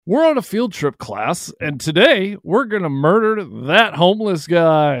We're on a field trip, class, and today we're going to murder that homeless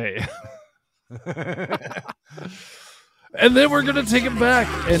guy. And then we're going to take him back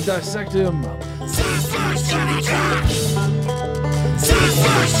and dissect him.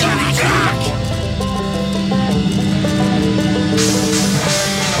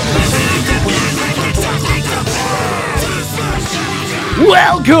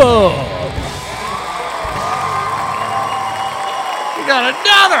 Welcome! We got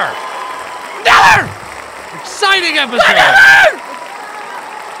another exciting episode.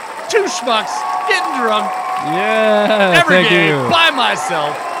 Two schmucks getting drunk. Yeah, Every thank day you. by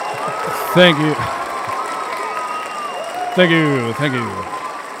myself. Thank you. Thank you. Thank you.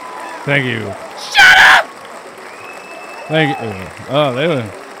 Thank you. Shut up! Thank you. Oh, they were.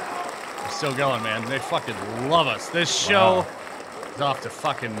 We're still going, man. They fucking love us. This show is off to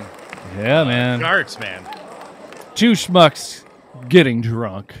fucking Yeah, man. charts, man. Two schmucks getting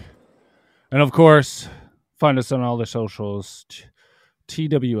drunk. And of course, find us on all the socials.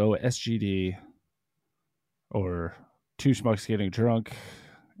 TWOSGD. Or Two Schmucks Getting Drunk.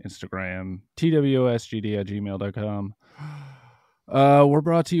 Instagram. TWOSGD@gmail.com. We're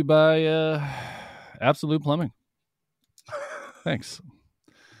brought to you by Absolute Plumbing. Thanks.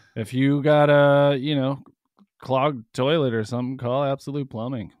 If you got a, clogged toilet or something, call Absolute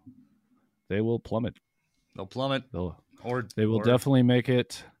Plumbing. They will plummet. They'll plummet. They will definitely make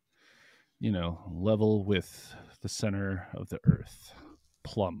it, level with the center of the earth.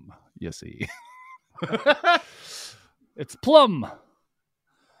 Plum, you see. It's plum.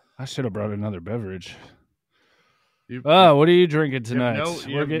 I should have brought another beverage. What are you drinking tonight?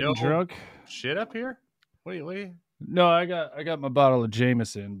 We're getting drunk. Shit up here? What are you? No, I got my bottle of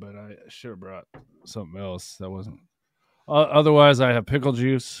Jameson, but I should have brought something else that wasn't. Otherwise, I have pickle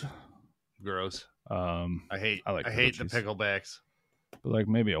juice. Gross. I hate the picklebacks. But like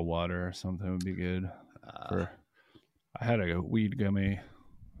maybe a water or something would be good. I had a weed gummy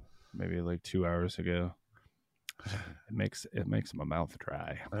maybe like 2 hours ago. It makes my mouth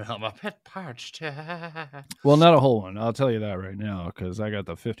dry. I'm a bit parched. Well, not a whole one. I'll tell you that right now because I got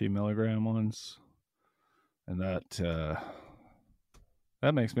the 50 milligram ones, and that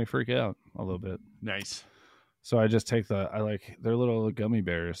makes me freak out a little bit. Nice. So I just take they're little gummy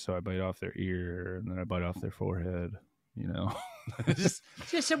bears, so I bite off their ear and then I bite off their forehead. just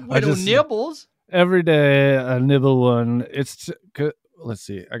some little nibbles. Every day I nibble one. Let's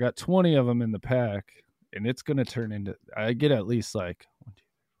see. I got 20 of them in the pack. And it's going to turn into, I get at least like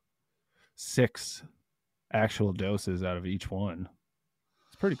 6 actual doses out of each one.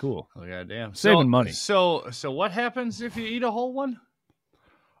 It's pretty cool. Oh, goddamn. Saving money. So what happens if you eat a whole one?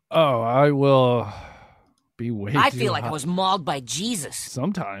 Oh, I will be way I feel like I was mauled by Jesus.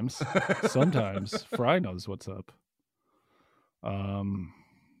 Sometimes. Fry knows what's up.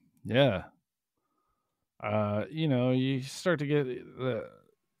 Yeah. You start to get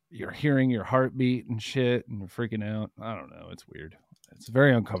you're hearing your heartbeat and shit and you're freaking out. I don't know. It's weird. It's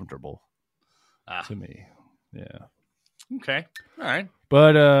very uncomfortable to me. Yeah. Okay. All right.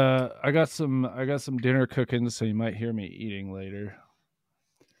 But I got some dinner cooking, so you might hear me eating later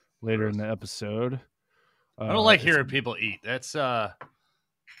in the episode. I don't like hearing people eat. That's gross.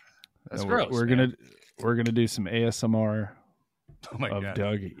 We're gonna do some ASMR of God.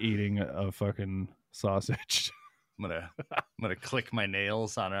 Doug eating a fucking sausage. I'm gonna click my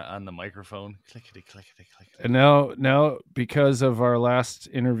nails on the microphone. Clickety, clickety, clickety. And now because of our last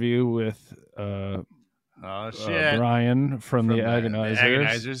interview with Brian from the Agonizers. The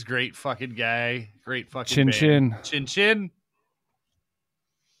Agonizers, great fucking guy, great fucking Chin band. Chin.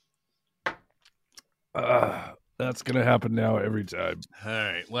 That's gonna happen now every time. All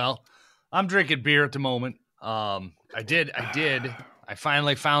right. Well, I'm drinking beer at the moment. I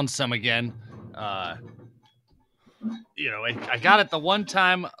finally found some again. I got it the one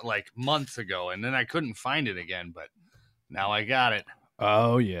time like months ago, and then I couldn't find it again, but now I got it.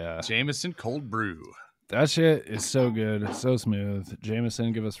 Oh, yeah. Jameson Cold Brew. That shit is so good. So smooth.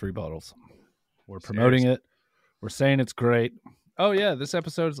 Jameson, give us free bottles. We're promoting it. We're saying it's great. Oh, yeah. This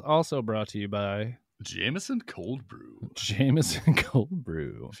episode is also brought to you by Jameson Cold Brew. Jameson Cold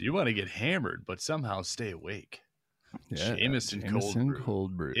Brew. If you want to get hammered, but somehow stay awake. Yeah, Jameson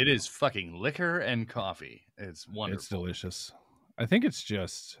Cold Brew. It is fucking liquor and coffee. It's wonderful. It's delicious. I think it's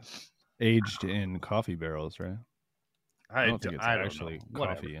just aged in coffee barrels, right? I don't think it's actually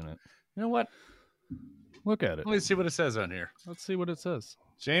coffee in it. You know what? Look at it. Let me see what it says on here. Let's see what it says.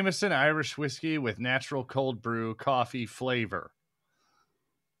 Jameson Irish whiskey with natural cold brew coffee flavor.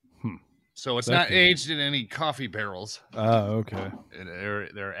 So it's not aged in any coffee barrels. Oh, okay.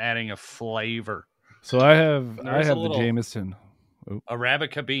 They're adding a flavor. So I have the Jameson. Oh.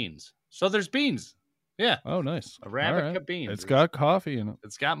 Arabica beans. So there's beans. Yeah. Oh, nice. Arabica beans. It's got coffee in it.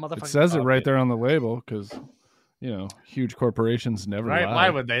 It's got motherfucking It says it coffee right in there on the label because, huge corporations never Right? lie. Why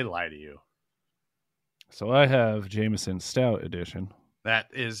would they lie to you? So I have Jameson Stout Edition. That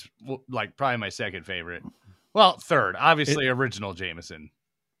is like probably my second favorite. Well, third. Obviously, original Jameson.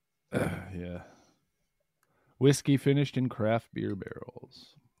 Yeah. Whiskey finished in craft beer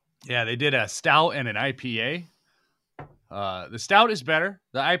barrels. Yeah, they did a stout and an IPA. The stout is better.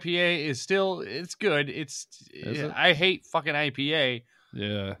 The IPA is still, it's good. I hate fucking IPA.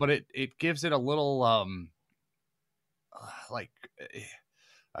 Yeah. But it gives it a little, like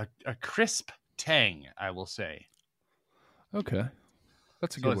a crisp tang, I will say. Okay.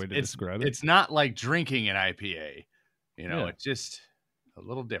 That's a good way to describe it. It's not like drinking an IPA. It's just a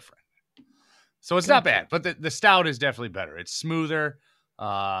little different. So it's not bad, but the stout is definitely better. It's smoother.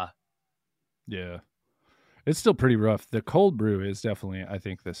 Yeah. It's still pretty rough. The cold brew is definitely, I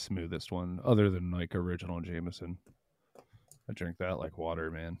think, the smoothest one, other than like original Jameson. I drink that like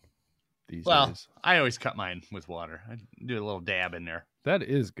water, man. These days. I always cut mine with water. I do a little dab in there. That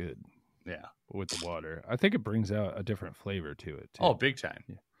is good. Yeah. With the water. I think it brings out a different flavor to it, too. Oh, big time.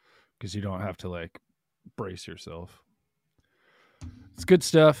 Yeah. Because you don't have to like brace yourself. It's good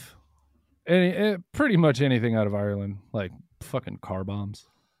stuff. Pretty much anything out of Ireland, like fucking car bombs.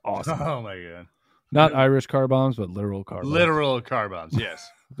 Awesome. Oh my god. Not Irish car bombs, but literal car bombs. Literal car bombs, yes.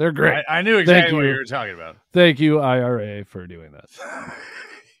 They're great. I knew exactly what you were talking about. Thank you, IRA, for doing that.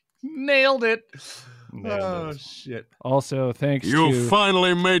 Nailed it. Shit. Also, thanks You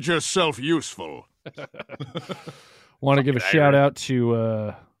finally made yourself useful. Want to give a shout out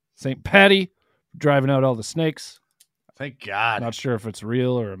to St. Patty driving out all the snakes. Thank God. Not sure if it's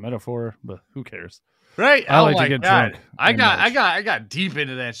real or a metaphor, but who cares? Right? I like to get drunk. I got deep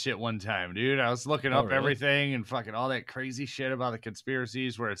into that shit one time, dude. I was looking up everything and fucking all that crazy shit about the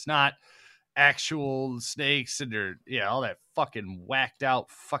conspiracies where it's not actual snakes and they're all that fucking whacked out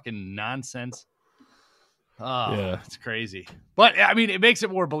fucking nonsense. Oh, yeah, it's crazy. But I mean, it makes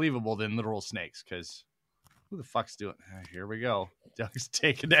it more believable than literal snakes because who the fuck's doing? Here we go. Doug's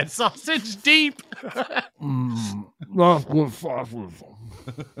taking that sausage deep.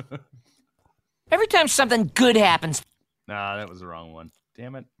 Every time something good happens. Nah, that was the wrong one.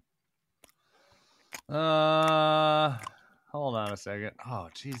 Damn it. Hold on a second. Oh,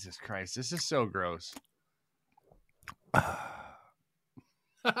 Jesus Christ. This is so gross.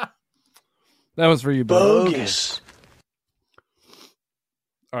 That was for you, bogus.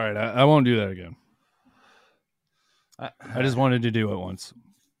 All right, I won't do that again. I just wanted to do it once.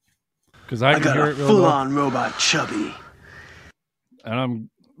 Because I got hear a it real full-on robot chubby. And I'm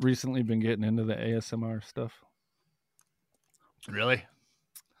recently been getting into the ASMR stuff. Really?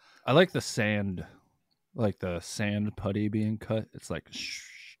 I like the sand, like the sand putty being cut. It's like, it's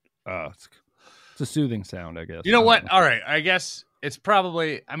a soothing sound, I guess. You know what? All right. I guess it's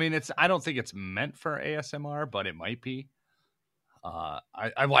probably, I don't think it's meant for ASMR, but it might be.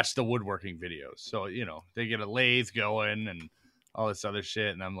 I watched the woodworking videos. So, they get a lathe going and all this other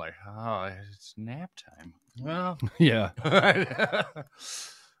shit. And I'm like, oh, it's nap time. Well, yeah.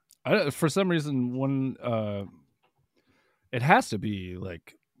 For some reason, it has to be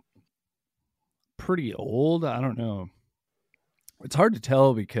like pretty old. I don't know. It's hard to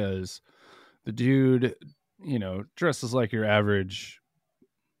tell because the dude, dresses like your average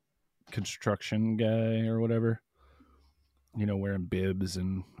construction guy or whatever, wearing bibs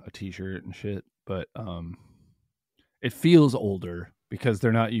and a t-shirt and shit. But it feels older because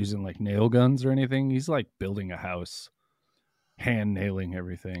they're not using like nail guns or anything. He's like building a house, hand nailing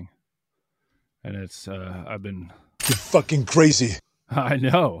everything. And it's, You're fucking crazy. I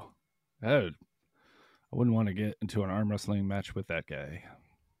know. I wouldn't want to get into an arm wrestling match with that guy.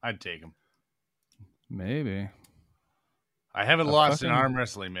 I'd take him. Maybe. I haven't lost an arm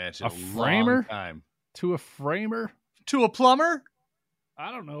wrestling match in a framer? long time. To a framer? To a plumber?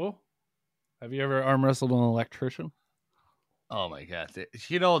 I don't know. Have you ever arm wrestled an electrician? Oh my God.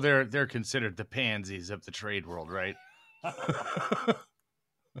 They're considered the pansies of the trade world, right?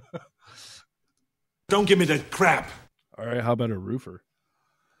 Don't give me that crap. All right, how about a roofer?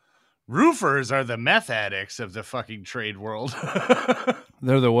 Roofers are the meth addicts of the fucking trade world.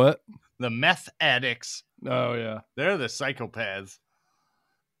 They're the what? The meth addicts. Oh, yeah. They're the psychopaths.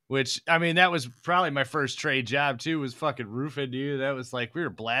 Which, that was probably my first trade job, too, was fucking roofing, dude. That was like, we were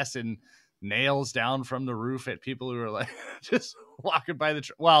blasting nails down from the roof at people who were like, just walking by the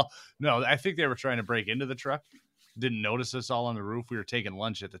truck. Well, no, I think they were trying to break into the truck. Didn't notice us all on the roof. We were taking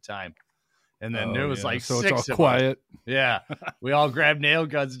lunch at the time. And then there was like so six it's all of quiet. us. Yeah. We all grabbed nail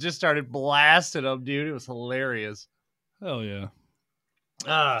guns and just started blasting them, dude. It was hilarious. Hell yeah.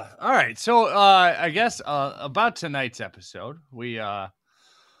 All right. So I guess about tonight's episode, we were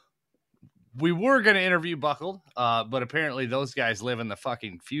going to interview Buckled, but apparently those guys live in the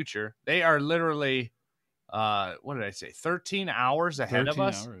fucking future. They are literally, what did I say, 13 hours ahead of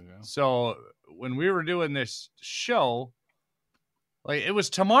us. Hours, yeah. So when we were doing this show, like it was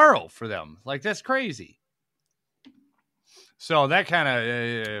tomorrow for them. Like that's crazy. So that kind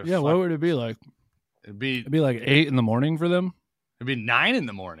of yeah. What would it be like? It'd be like 8 a.m. for them. It'd be 9 a.m.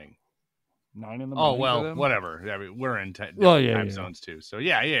 9 a.m. Oh well, whatever. I mean, we're in time zones too. So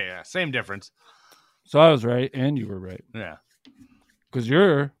yeah, same difference. So I was right, and you were right. Yeah, because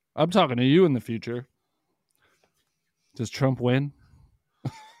I'm talking to you in the future. Does Trump win?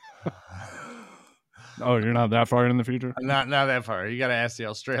 Oh, you're not that far in the future. Not that far. You got to ask the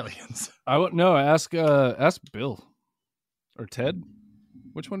Australians. No. Ask Bill or Ted.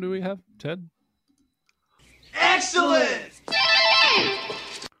 Which one do we have? Ted. Excellent!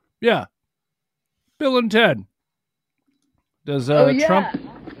 Yeah. Bill and Ted. Does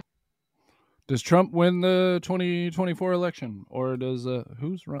Trump win the 2024 election, or does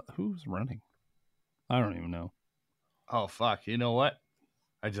who's running? I don't even know. Oh fuck! You know what?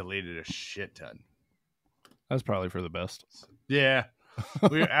 I deleted a shit ton. That's probably for the best. Yeah,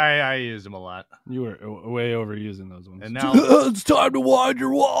 I use them a lot. You were way overusing those ones. And now it's time to wind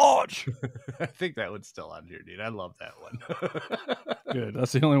your watch. I think that one's still on here, dude. I love that one. Good.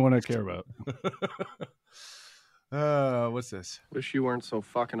 That's the only one I care about. What's this? Wish you weren't so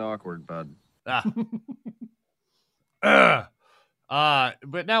fucking awkward, bud. But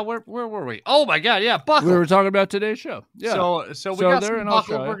now where were we? Oh my god, yeah, Buckle. We were talking about today's show. Yeah. So we got some Buckle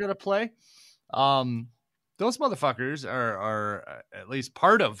Australia. we're gonna play. Those motherfuckers are at least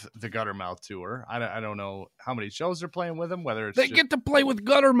part of the Guttermouth tour. I don't know how many shows they're playing with them. Whether they get to play with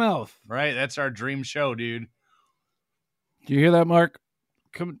Guttermouth, right? That's our dream show, dude. Do you hear that, Mark?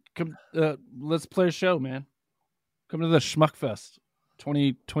 Come. Let's play a show, man. Come to the Schmuckfest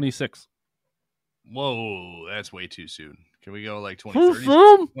 2026. Whoa, that's way too soon. Can we go like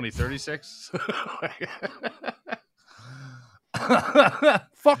 2036?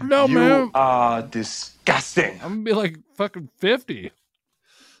 Fuck no, man. You are disgusting. I'm gonna be like fucking 50.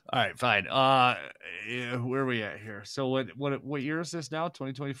 All right, fine. Yeah, where are we at here? So what year is this now?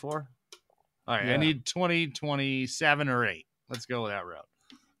 2024? All right, yeah. I need 2027 or 8. Let's go with that route.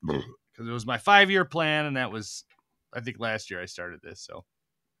 Because it was my 5-year plan, and that was, I think, last year I started this. So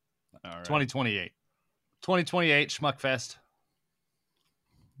all right. 2028. 2028 Schmuckfest.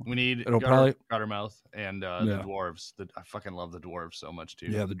 We need Guttermouth and the Dwarves. I fucking love the Dwarves so much, too.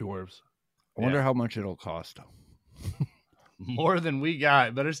 Yeah, the Dwarves. I wonder how much it'll cost. More than we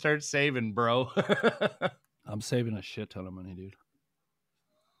got. Better start saving, bro. I'm saving a shit ton of money, dude.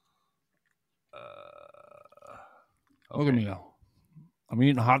 Okay. Look at me now. I'm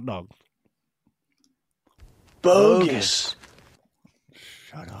eating hot dogs. Bogus.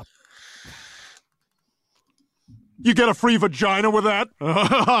 Shut up. You get a free vagina with that?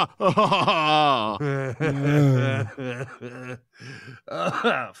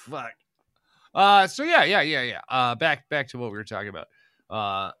 Fuck. So yeah. Back to what we were talking about.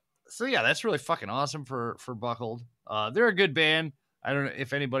 So yeah, that's really fucking awesome for Buckled. They're a good band. I don't know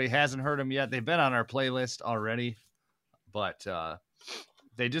if anybody hasn't heard them yet. They've been on our playlist already, but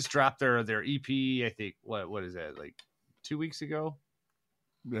they just dropped their EP. I think what is that, like 2 weeks ago?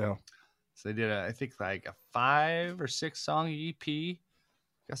 Yeah. So they did I think like a 5 or 6 song EP.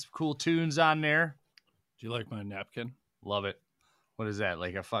 Got some cool tunes on there. Do you like my napkin? Love it. What is that?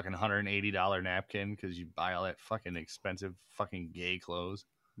 Like a fucking $180 napkin because you buy all that fucking expensive fucking gay clothes?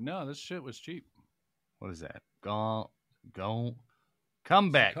 No, this shit was cheap. What is that? Go.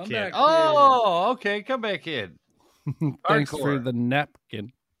 Come back, kid. Kid. Oh, okay. Come back, kid. Thanks for the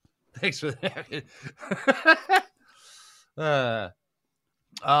napkin. Thanks for the napkin.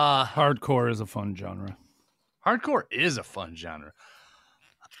 Hardcore is a fun genre. Hardcore is a fun genre.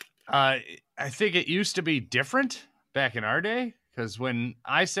 I think it used to be different back in our day, because when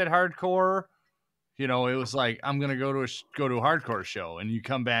I said hardcore, it was like, I'm gonna go to a hardcore show, and you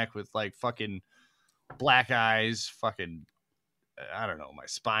come back with like fucking black eyes, fucking I don't know, my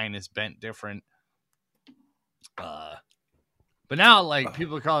spine is bent different. But now like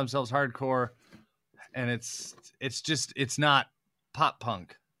people call themselves hardcore, and it's not pop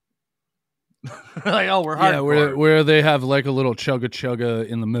punk. Like, oh, we're hardcore. Yeah, where they have like a little chugga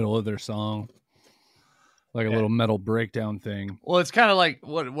in the middle of their song, like a little metal breakdown thing. Well, it's kind of like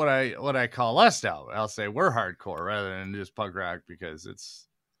what I call us now. I'll say we're hardcore rather than just punk rock, because it's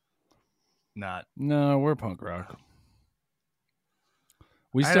not. No, we're punk rock.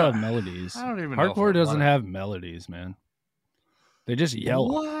 We still have melodies. I don't even know. Hardcore doesn't have melodies, man. They just yell.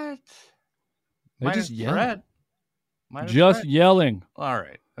 What? They Minor just yell. Threat? Minor Just Threat? yelling. All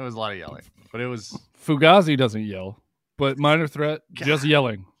right. There was a lot of yelling, but it was. Fugazi doesn't yell, but Minor Threat just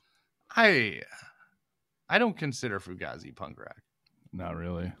yelling. I don't consider Fugazi punk rock. Not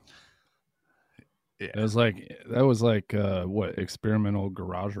really. Yeah. It was like what, experimental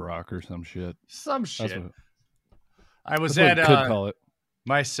garage rock or some shit. Some shit. That's what, I was that's what at you could call it.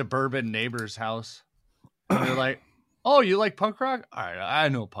 my suburban neighbor's house. And they're like, "Oh, you like punk rock? All right, I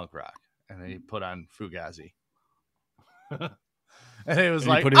know punk rock." And they put on Fugazi. And it was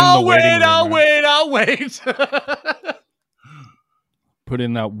like, I'll wait. Put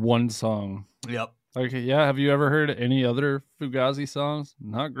in that one song. Yep. Like, yeah, have you ever heard any other Fugazi songs?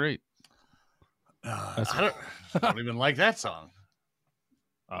 Not great. I don't even like that song.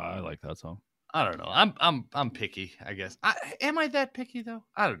 I like that song. I don't know. I'm picky, I guess. Am I that picky though?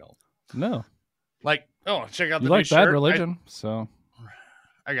 I don't know. No. Like, oh, check out the You new like Bad shirt. Religion, so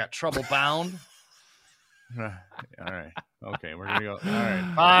I got Trouble Bound. All right. Okay, we're gonna go. All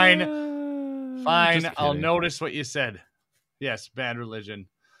right, fine. I'll notice what you said. Yes, Bad Religion.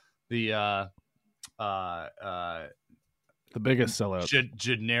 The biggest sellout.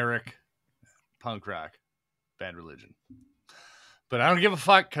 Generic punk rock, Bad Religion. But I don't give a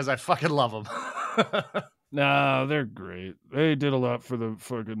fuck because I fucking love them. No, they're great. They did a lot for the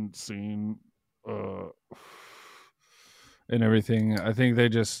fucking scene and everything. I think they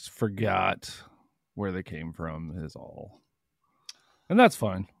just forgot where they came from is all. And that's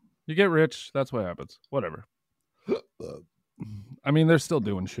fine. You get rich, that's what happens. Whatever. I mean, they're still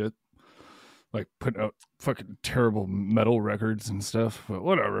doing shit. Like putting out fucking terrible metal records and stuff, but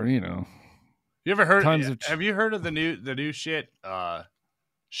whatever, you know. You ever heard have you heard of the new shit?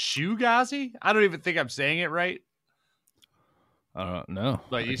 Shoegazi? I don't even think I'm saying it right. No.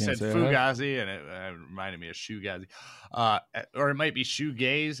 But you said Fugazi, and it reminded me of Shoegazi. Or it might be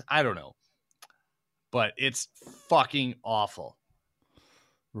Shoegaze. I don't know. But it's fucking awful.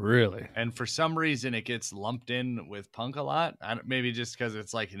 Really? And for some reason, it gets lumped in with punk a lot. Maybe just because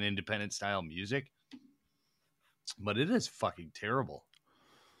it's like an independent style music. But it is fucking terrible.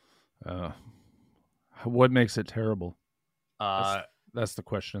 What makes it terrible? That's the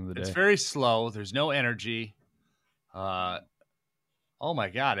question of the day. It's very slow. There's no energy. Oh my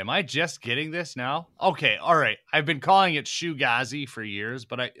God. Am I just getting this now? Okay. All right. I've been calling it Shoegazi for years,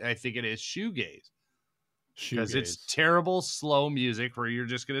 but I think it is shoegaze. Because it's terrible, slow music where you're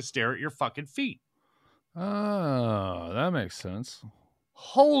just going to stare at your fucking feet. Oh, that makes sense.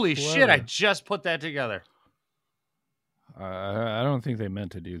 Holy shit. I just put that together. I don't think they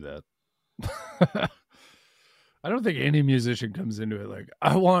meant to do that. I don't think any musician comes into it like,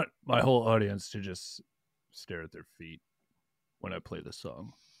 I want my whole audience to just stare at their feet when I play this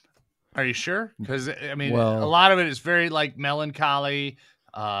song. Are you sure? Because, I mean, a lot of it is very, like, melancholy.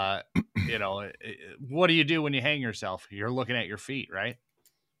 You know, what do you do when you hang yourself? You're looking at your feet, right?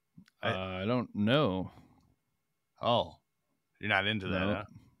 I don't know. Oh, you're not into that, huh?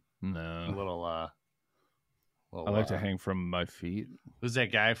 No. A little, I like to hang from my feet. Who's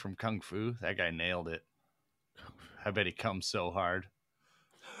that guy from Kung Fu? That guy nailed it. I bet he comes so hard.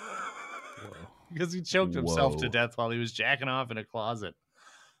 Because he choked himself to death while he was jacking off in a closet.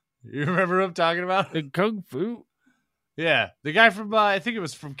 You remember what I'm talking about? In Kung Fu? Yeah. The guy from, I think it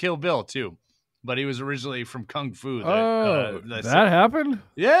was from Kill Bill, too. But he was originally from Kung Fu. That happened?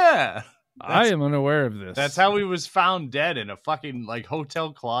 Yeah. I am unaware of this. That's how he was found dead in a fucking, like,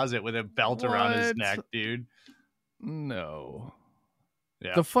 hotel closet with a belt around his neck, dude. No.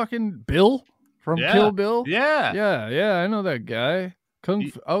 Yeah. The fucking Bill from Kill Bill? Yeah. Yeah, I know that guy.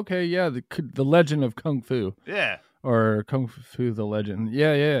 Kung Fu. Okay, yeah, the legend of Kung Fu. Yeah. Or Kung Fu the Legend.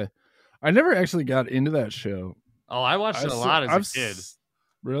 Yeah. I never actually got into that show. Oh, I watched it a lot as a kid.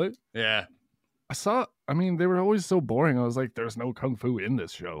 Really? Yeah. They were always so boring. I was like, there's no Kung Fu in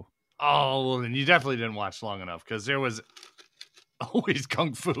this show. Oh, well, then you definitely didn't watch long enough because there was always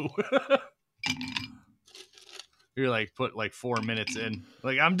Kung Fu. You're like, put like 4 minutes in.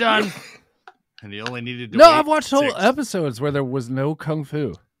 Like, I'm done. And you only needed to wait I've watched whole episodes where there was no Kung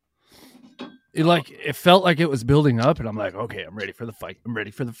Fu. It felt like it was building up, and I'm like, okay, I'm ready for the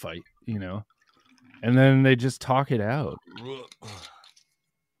fight. You know? And then they just talk it out.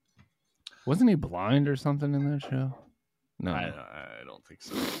 Wasn't he blind or something in that show? No. I don't think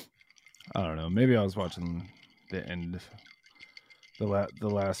so. I don't know. Maybe I was watching the end, the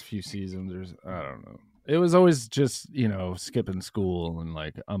last few seasons. I don't know. It was always just, skipping school and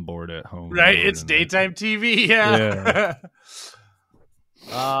like I'm bored at home. Right. It's daytime TV. Yeah.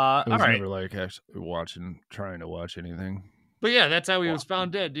 I was all right. never like actually trying to watch anything. But yeah, that's how he was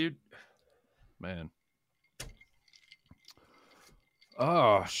found dead, dude. Man.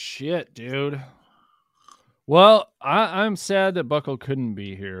 Oh, shit, dude. Well, I'm sad that Buckle couldn't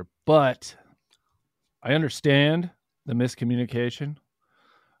be here, but I understand the miscommunication.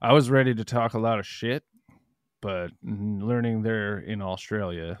 I was ready to talk a lot of shit, but learning they're in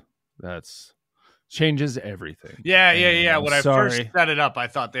Australia, that's changes everything. Yeah. I'm When I sorry. first set it up, I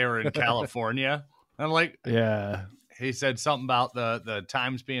thought they were in California. I'm like, Yeah. he said something about the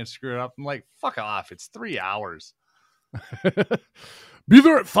times being screwed up. I'm like, fuck off. It's 3 hours. Be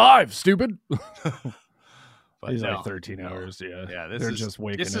there at 5, stupid. But He's no, like 13 no. hours. Yeah. Yeah, They're just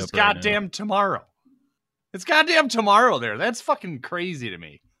waking this up. is goddamn tomorrow. It's goddamn tomorrow there. That's fucking crazy to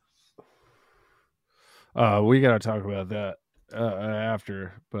me. We got to talk about that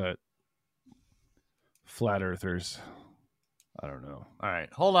after, but flat earthers, I don't know. All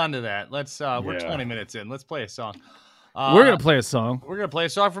right, hold on to that. Let's we're 20 minutes in. Let's play a song. We're going to play a song. We're going to play a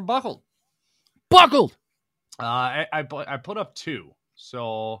song from Buckled. Buckled! I put up 2.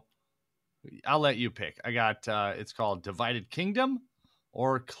 So I'll let you pick. I got it's called Divided Kingdom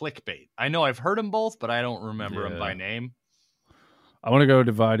or Clickbait. I know I've heard them both, but I don't remember them by name. I want to go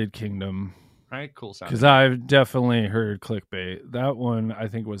Divided Kingdom. All right, cool. Because I've definitely heard Clickbait. That one, I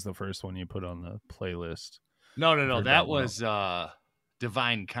think, was the first one you put on the playlist. No. That was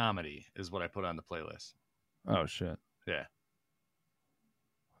Divine Comedy is what I put on the playlist. Oh, shit. Yeah.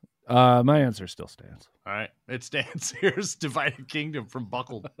 My answer still stands. All right. It stands. Here's Divided Kingdom from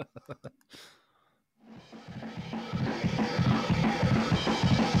Buckled.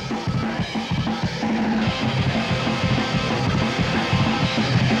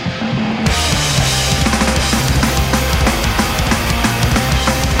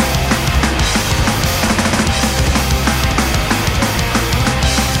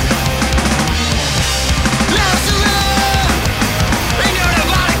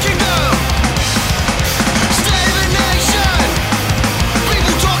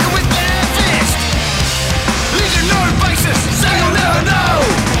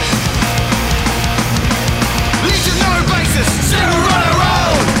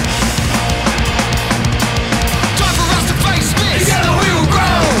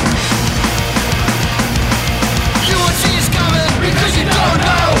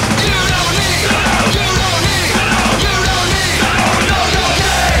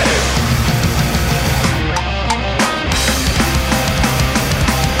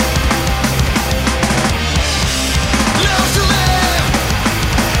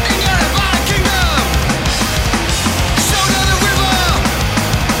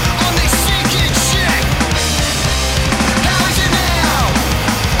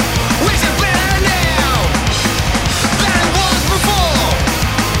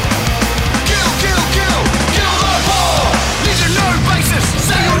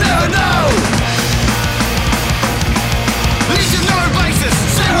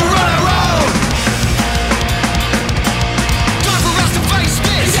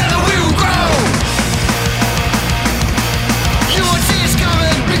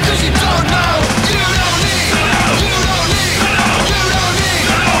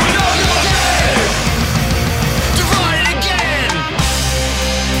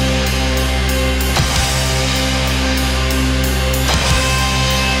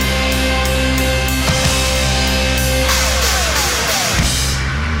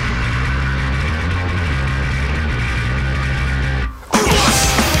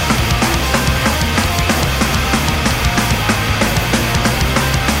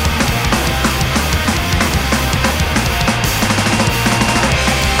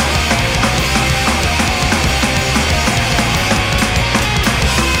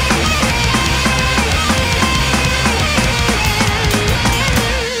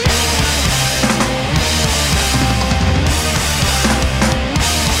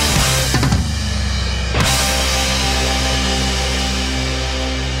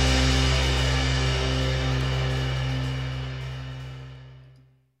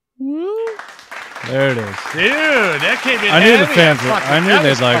 There it is. Dude, that came in I knew the heavy. fans would. I knew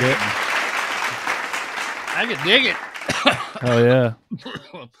they'd like it. I could dig it. Oh,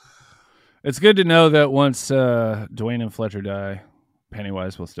 yeah. It's good to know that once Dwayne and Fletcher die,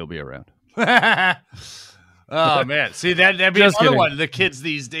 Pennywise will still be around. Oh, man. See, that'd be Just another kidding. one the kids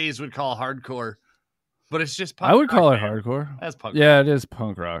these days would call hardcore. But it's just punk I would call it rock, man. hardcore. That's punk Yeah, it is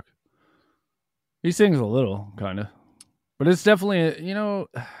punk rock. He sings a little, kind of. But it's definitely, you know,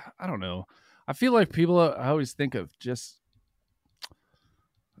 I don't know. I feel like people, I always think of just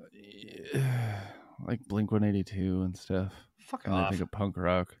like Blink-182 and stuff. Fuck And I off. think of punk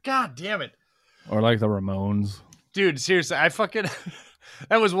rock. God damn it. Or like the Ramones. Dude, seriously, I fucking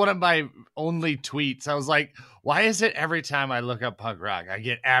That was one of my only tweets. I was like, why is it every time I look up punk rock, I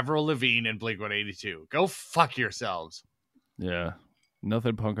get Avril Lavigne and Blink-182? Go fuck yourselves. Yeah.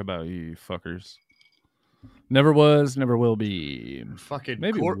 Nothing punk about you fuckers. Never was, never will be. Fucking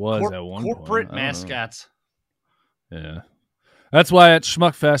maybe it was at one corporate point. I don't know. mascots. Yeah. That's why at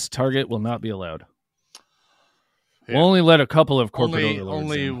Schmuckfest, Target will not be allowed. Yeah. We'll only let a couple of corporate Only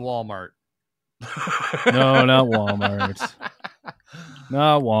overlords in. Walmart. No, not Walmart.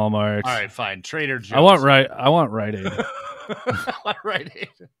 Not Walmart. All right, fine. Trader Joe's. I want Rite Aid. I want Rite Aid.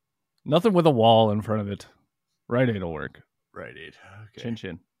 Nothing with a wall in front of it. Rite Aid will work. Rite Aid. Okay. Chin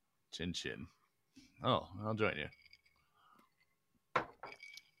chin. Chin chin. Oh, I'll join you.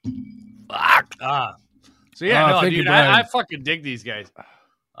 Fuck. So yeah, no, dude, I fucking dig these guys.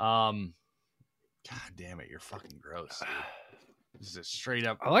 God damn it, you're fucking gross, dude. This is a straight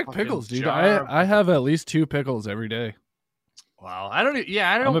up. I like pickles, dude. jar. I have at least 2 pickles every day. Wow, I don't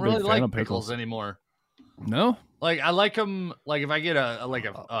really like pickles anymore. No, like I like them. Like if I get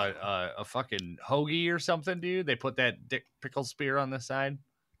a fucking hoagie or something, dude, they put that dick pickle spear on the side.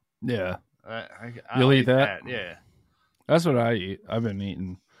 yeah, You'll eat that? Yeah, that's what I eat. I've been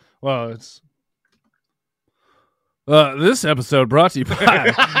eating. Well, it's this episode brought to you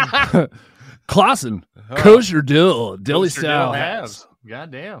by Clausen Kosher Dill Deli Style.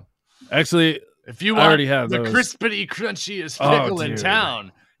 Goddamn. Actually, if you I want already have the those. crispity crunchiest pickle in dude.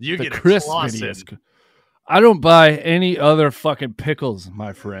 town, you The get a Clausen. crispiest. I don't buy any other fucking pickles,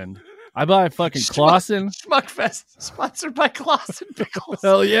 my friend. I buy fucking Clausen. Schmuckfest, sponsored by Clausen Pickles.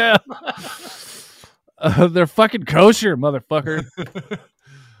 Hell yeah. They're fucking kosher, motherfucker.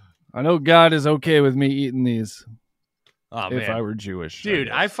 I know God is okay with me eating these. Oh, if man. I were Jewish. Dude,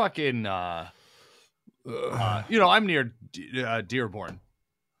 I fucking, I'm near Dearborn.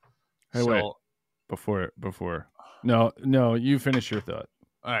 Hey, wait. Before. No, you finish your thought.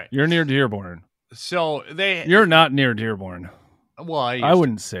 All right. You're near Dearborn. So You're not near Dearborn. Well, I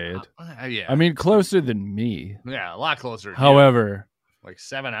wouldn't say it. Yeah. I mean, closer than me. Yeah, a lot closer. However, like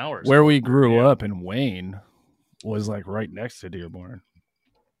 7 hours. where we grew up in Wayne was like right next to Dearborn.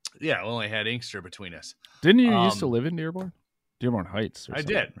 Yeah, we only had Inkster between us. Didn't you used to live in Dearborn? Dearborn Heights or something,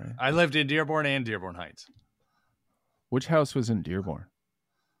 did. Right? I lived in Dearborn and Dearborn Heights. Which house was in Dearborn?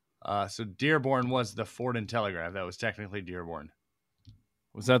 So Dearborn was the Ford and Telegraph. That was technically Dearborn.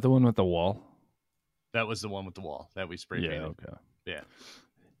 Was that the one with the wall? That was the one with the wall that we spray painted. Yeah, okay. Yeah.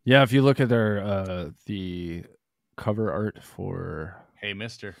 Yeah, if you look at their the cover art for Hey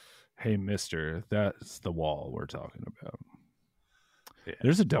Mister, that's the wall we're talking about. Yeah.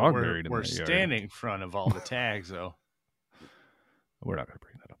 There's a dog buried in We're that yard. standing in front of all the tags, though. We're not going to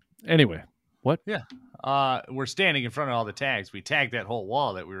bring that up. Anyway, what? Yeah. We're standing in front of all the tags. We tagged that whole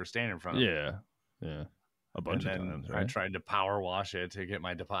wall that we were standing in front of. Yeah. A bunch of times, right? I tried to power wash it to get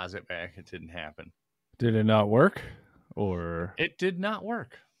my deposit back. It didn't happen. Did it not work? Or it did not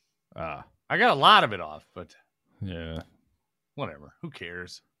work. I got a lot of it off, but yeah. Whatever. Who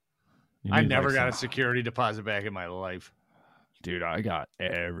cares? You I need, never like, got a security deposit back in my life. Dude, I got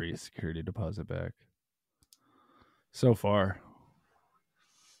every security deposit back so far.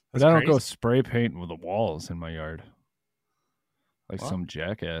 But I don't go spray painting with the walls in my yard like some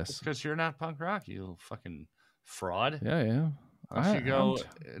jackass. Because you're not punk rock, you little fucking fraud. Yeah. Why don't you go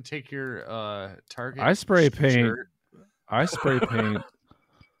take your Target? I spray paint. Shirt. I spray paint.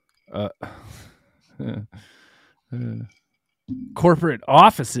 Corporate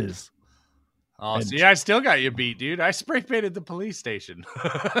offices. Oh, see, I still got you beat, dude. I spray painted the police station.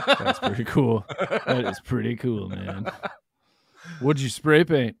 That's pretty cool. That is pretty cool, man. What'd you spray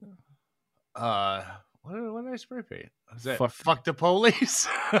paint? What did I spray paint? Was that fuck the police?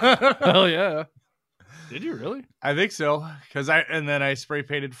 Hell yeah. Did you really? I think so. And then I spray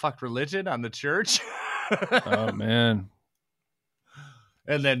painted fuck religion on the church. Oh man.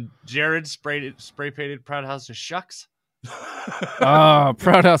 And then Jared spray painted Proud House of Shucks.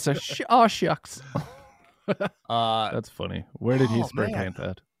 Proud House of shucks. That's funny. Where did he spray paint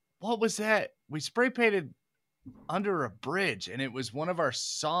that? What was that? We spray painted Under a Bridge, and it was one of our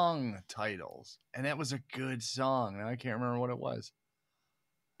song titles, and that was a good song. And I can't remember what it was.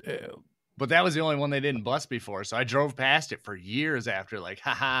 But that was the only one they didn't bust before, so I drove past it for years after, like,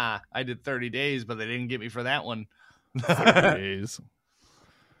 haha, I did 30 days, but they didn't get me for that one. 30 days.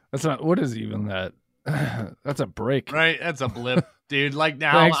 That's not, what is even that? That's a break. Right? That's a blip, dude. Like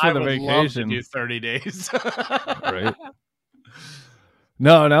now, Thanks for I the would vacation. love to do 30 days. Right?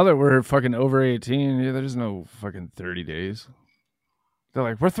 No, now that we're fucking over 18, there's no fucking 30 days. They're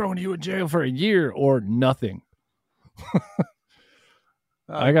like, we're throwing you in jail for a year or nothing.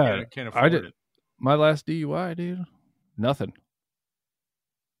 I can't afford it. My last DUI, dude. Nothing.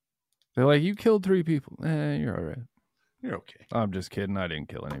 They're like, you killed 3 people. You're all right. You're okay. I'm just kidding. I didn't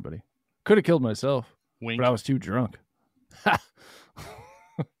kill anybody. Could have killed myself, Wink. but I was too drunk.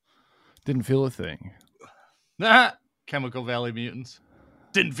 Didn't feel a thing. Chemical Valley Mutants.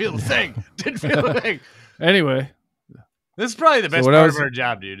 Didn't feel a thing. Didn't feel a thing. Anyway. This is probably the best part of our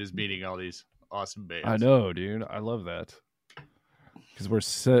job, dude, is meeting all these awesome bands. I know, dude. I love that. Because we're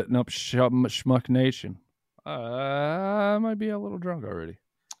setting up Schmuck Nation. I might be a little drunk already.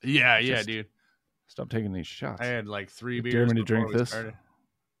 Yeah, dude. Stop taking these shots. I had like 3 beers. Dare me to drink this?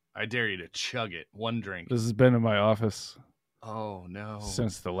 I dare you to chug it. 1 drink. This has been in my office. Oh, no.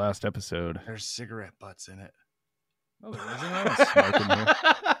 Since the last episode. There's cigarette butts in it. Oh, there isn't. I don't smoke in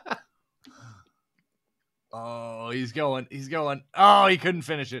here. Oh, he's going. Oh, he couldn't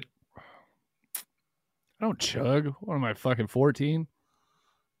finish it. I don't chug. What am I, fucking 14?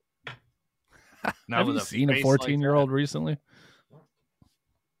 Have you seen a 14-year-old recently?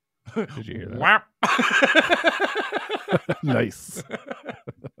 Did you hear that? Nice.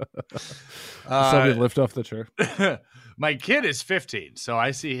 Somebody lift off the chair. My kid is 15, so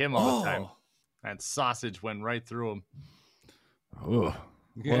I see him all the time. That sausage went right through him. Oh.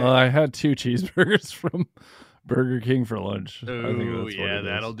 Well, I had 2 cheeseburgers from Burger King for lunch. Oh, yeah,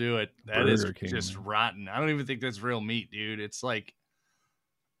 that'll do it. That is Burger King. just rotten. I don't even think that's real meat, dude. It's like,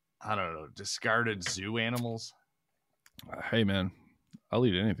 I don't know, discarded zoo animals. Hey, man, I'll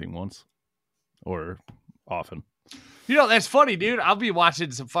eat anything once or often. You know, that's funny, dude. I'll be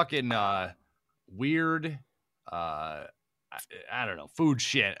watching some fucking weird, I don't know, food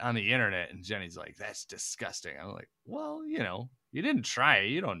shit on the internet, and Jenny's like, that's disgusting. I'm like, well, you know, you didn't try it.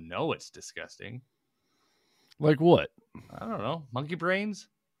 You don't know it's disgusting. Like what? I don't know. Monkey brains?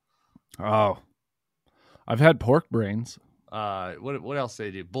 Oh, I've had pork brains. What else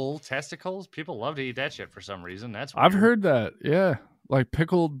they do? Bull testicles? People love to eat that shit for some reason. That's weird. I've heard that. Yeah, like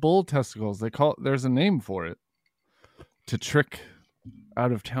pickled bull testicles. They call it. There's a name for it to trick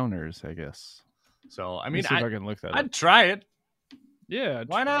out of towners, I guess. So I Let me mean, see if I can look that I'd up. try it. Yeah,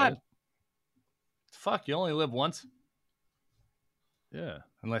 Why not? it. Fuck, you only live once. Yeah,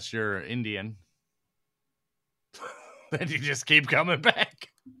 Unless you're Indian. Then you just keep coming back.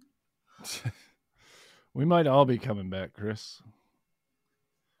 we might all be coming back, Chris.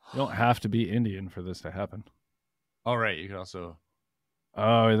 You don't have to be Indian for this to happen. All right, you can also.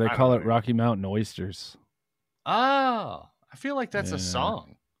 Oh, they I call don't it know. Rocky Mountain oysters. Oh, I feel like that's Yeah. a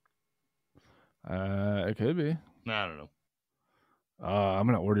song. It could be. I don't know. I'm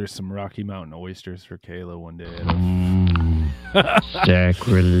gonna order some Rocky Mountain oysters for Kayla one day.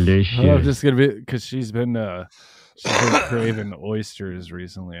 Sacrilegious. I'm just gonna be because she's been craving oysters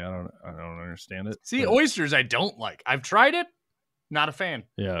recently. I don't understand it. See, but, oysters I don't like. I've tried it. Not a fan.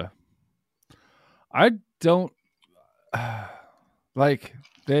 yeah, I don't like.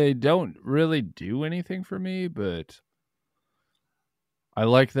 They don't really do anything for me, but I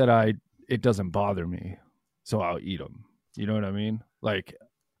like that it doesn't bother me, so I'll eat them. You know what I mean? Like,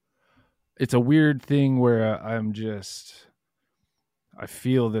 it's a weird thing where I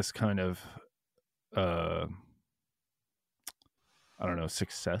feel this kind of, I don't know,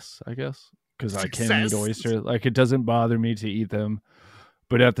 success, I guess, because I can eat oysters. Like, it doesn't bother me to eat them,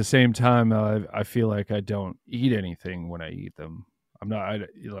 but at the same time, I feel like I don't eat anything when I eat them. I'm not,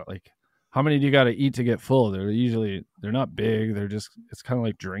 like, how many do you got to eat to get full? They're not big. It's kind of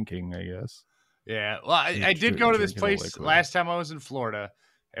like drinking, I guess. Yeah. Well, I did go to this place last time I was in Florida,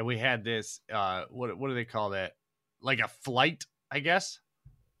 and we had this, what do they call that? Like a flight, I guess.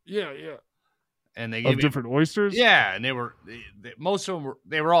 Yeah. And they Of gave me different oysters? Yeah, and most of them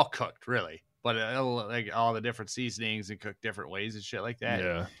they were all cooked, really, but like all the different seasonings and cooked different ways and shit like that.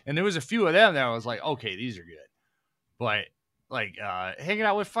 Yeah. And there was a few of them that I was like, okay, these are good, but like hanging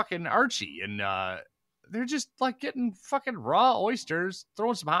out with fucking Archie, and they're just like getting fucking raw oysters,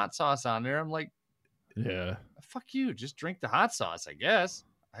 throwing some hot sauce on there. I'm like, Yeah. fuck you, just drink the hot sauce, I guess.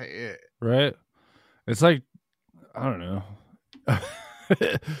 Right? It's like, I don't know.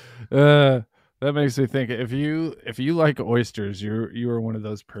 That makes me think if you like oysters, you were one of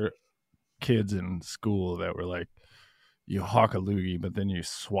those kids in school that were like, you hawk a loogie, but then you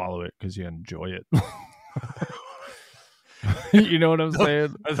swallow it because you enjoy it. You know what I'm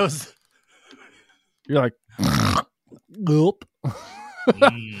saying? Are those? You're like, gulp.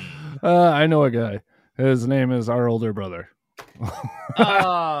 I know a guy. His name is our older brother.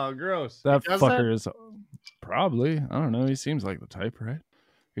 Oh, gross. That fucker is probably, I don't know. He seems like the type, right?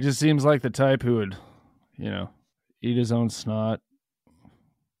 He just seems like the type who would, eat his own snot.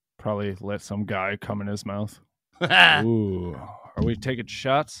 Probably let some guy come in his mouth. Ooh. Are we taking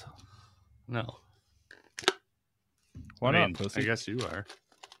shots? No. Why I not, mean, pussy? I guess you are.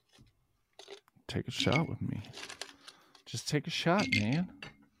 take a shot with me. Just take a shot, man.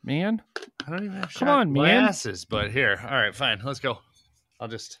 Man. I don't even have Come on, man. glasses, but here. All right, fine. Let's go. I'll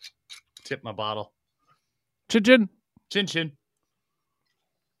just tip my bottle. Chin. Chin chin.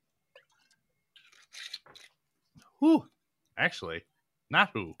 Whoo. Actually,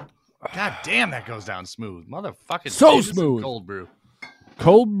 not who. God damn, that goes down smooth. Motherfucking So Jameson smooth. Cold brew.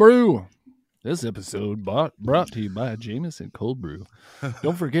 Cold brew. This episode brought to you by Jameson Cold Brew.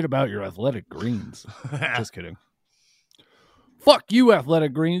 Don't forget about your athletic greens. Just kidding. Fuck you,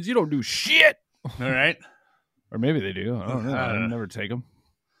 athletic greens. You don't do shit. All right. Or maybe they do. I don't know. I never take them.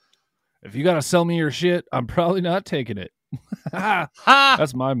 If you got to sell me your shit, I'm probably not taking it.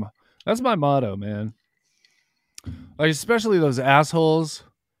 That's my motto, man. Like, especially those assholes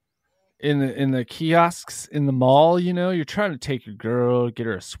in the kiosks in the mall, you know, you're trying to take your girl, get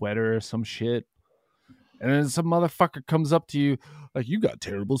her a sweater or some shit. And then some motherfucker comes up to you like, you got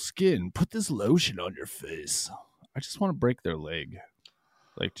terrible skin. Put this lotion on your face. I just want to break their leg.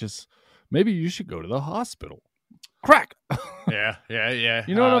 Like, just maybe you should go to the hospital. Crack. Yeah.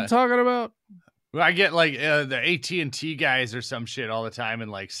 You know what I'm talking about? I get like the AT&T guys or some shit all the time in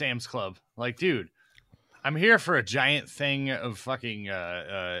like Sam's Club. Like, dude, I'm here for a giant thing of fucking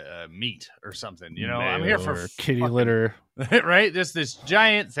meat or something. You know, I'm here for kitty litter, right? This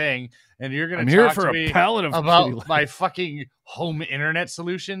giant thing, and you're gonna I'm here talk for to a me pallet of about my fucking home internet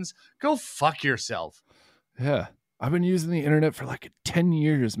solutions. Go fuck yourself. Yeah, I've been using the internet for like 10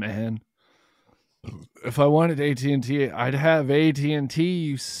 years, man. If I wanted AT&T, I'd have AT&T.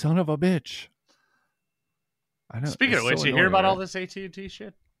 You son of a bitch. I know. Speaking of which, you hear about all this AT&T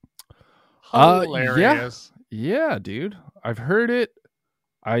shit? Hilarious. Yeah, dude. I've heard it.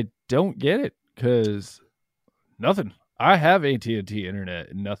 I don't get it because nothing. I have AT&T internet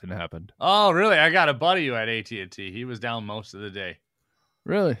and nothing happened. Oh, really? I got a buddy who had AT&T. He was down most of the day.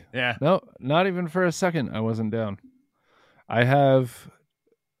 Really? Yeah. No, not even for a second. I wasn't down. I have,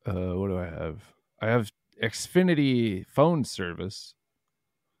 what do I have? I have Xfinity phone service.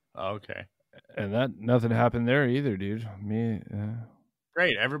 Okay. And that nothing happened there either, dude.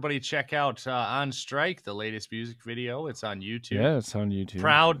 Great. Everybody check out On Strike, the latest music video. It's on YouTube. Yeah, it's on YouTube.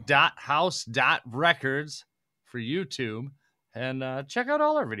 Proud.house.records for YouTube. And check out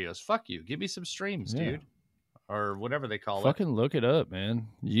all our videos. Fuck you. Give me some streams, dude. Or whatever they call it. Fucking look it up, man.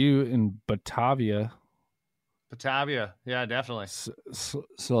 You in Batavia. Yeah, definitely.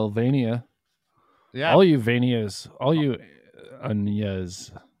 Sylvania. Yeah. All you Vanias. All you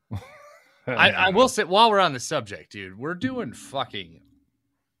Anyas. I will say, while we're on the subject, dude, we're doing fucking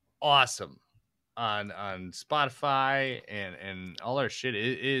awesome on Spotify and all our shit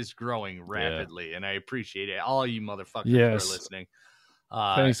is growing rapidly, and I appreciate it. All you motherfuckers who are listening.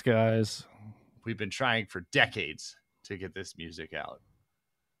 Thanks, guys. We've been trying for decades to get this music out,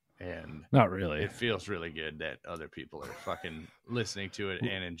 and not really. It feels really good that other people are fucking listening to it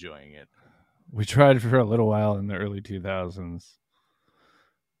and enjoying it. We tried for a little while in the early 2000s.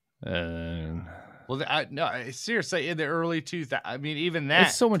 And seriously, in the early 2000s, I mean, even that,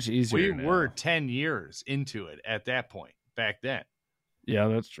 it's so much easier. We were 10 years into it at that point back then. Yeah,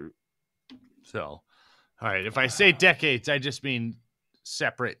 that's true. So, all right, if I say decades, I just mean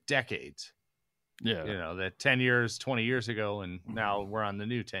separate decades. Yeah, you know, that 10 years, 20 years ago, and now we're on the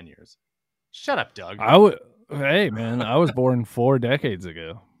new 10 years. Shut up, Doug. Hey, man, I was born 4 decades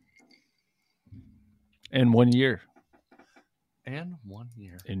ago. And 1 year. And 1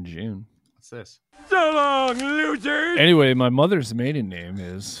 year. In June. What's this? So long, losers! Anyway, my mother's maiden name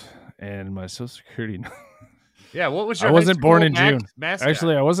is, and my social security number. Yeah, what was your I wasn't born in June. Mascot?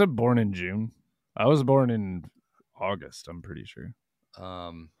 Actually, I wasn't born in June. I was born in August, I'm pretty sure.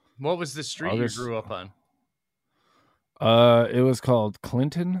 What was the street you grew up on? It was called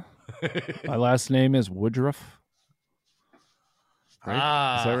Clinton. My last name is Woodruff.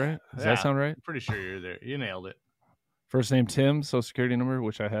 Right? Is that right? Does that sound right? Pretty sure you're there. You nailed it. First name Tim, social security number,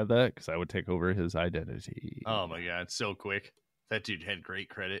 which I had that because I would take over his identity. Oh my God, so quick. That dude had great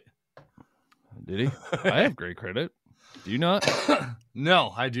credit. Did he? I have great credit. Do you not?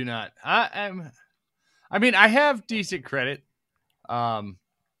 No, I do not. I mean, I have decent credit. Yeah,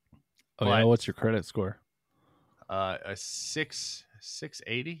 what's your credit score? A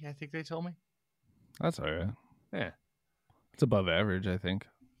 680, I think they told me. That's all right. Yeah. It's above average, I think.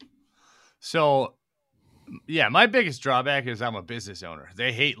 So, yeah, my biggest drawback is I'm a business owner.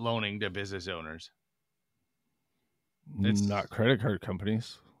 They hate loaning to business owners. It's not credit card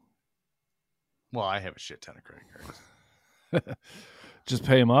companies. Well, I have a shit ton of credit cards. Just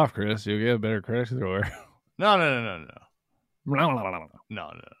pay them off, Chris. You'll get a better credit score. No.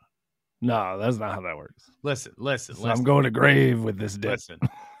 No, that's not how that works. Listen. I'm going to grave with this debt. Listen.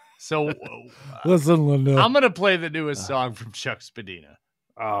 So Listen, Linda. I'm going to play the newest song from Chuck Spadina.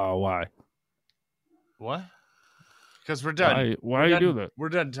 Oh, why? What? Because we're done. Why you do that? We're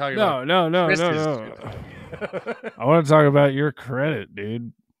done talking about No. Christmas. I want to talk about your credit,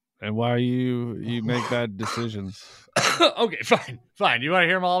 dude, and why you make bad decisions. Okay, fine. You want to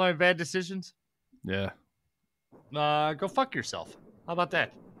hear all my bad decisions? Yeah. Go fuck yourself. How about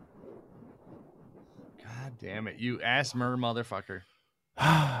that? God damn it, you ass motherfucker.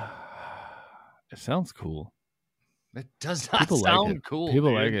 It sounds cool. It does not People sound like it. cool.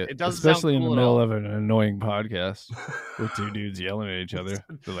 People dude. like it. It doesn't especially sound cool in the middle at all. of an annoying podcast with two dudes yelling at each other.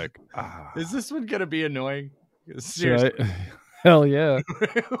 They're like, Is this one gonna be annoying? Seriously. Hell yeah.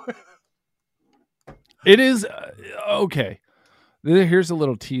 It is. Okay. Here's a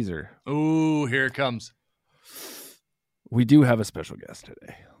little teaser. Ooh, here it comes. We do have a special guest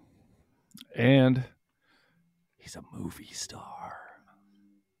today. And he's a movie star.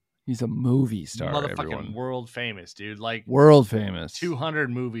 He's a movie star, Motherfucking everyone. world famous, dude. Like World famous. 200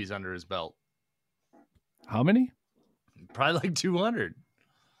 movies under his belt. How many? Probably like 200.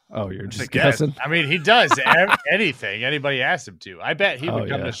 Oh, you're just I guess. guessing? I mean, he does anything anybody asks him to. I bet he would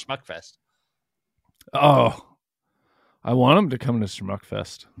come to Schmuckfest. Oh, I want him to come to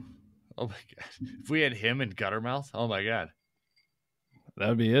Schmuckfest. Oh my god! If we had him and Guttermouth, oh my god, that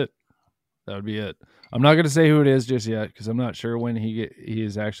would be it. That would be it. I'm not going to say who it is just yet because I'm not sure when he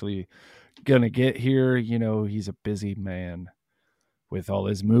is actually going to get here. You know, he's a busy man with all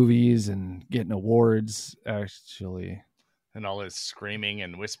his movies and getting awards. Actually, and all his screaming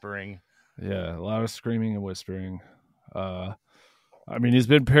and whispering. Yeah, a lot of screaming and whispering. I mean, he's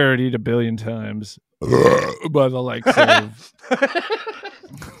been parodied a billion times by the likes of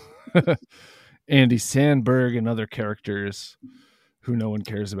Andy Samberg and other characters who no one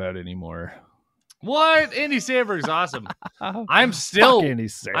cares about anymore. What? Andy Samberg's awesome. I'm still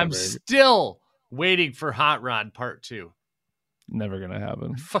waiting for Hot Rod Part 2. Never gonna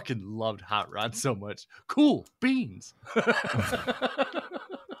happen. I fucking loved Hot Rod so much. Cool beans.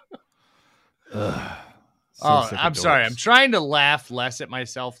 I'm sorry. I'm trying to laugh less at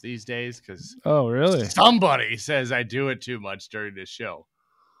myself these days because really? Somebody says I do it too much during this show.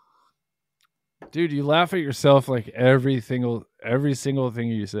 Dude, you laugh at yourself like every single thing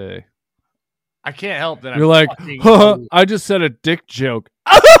you say. I can't help that. You're like, I just said a dick joke.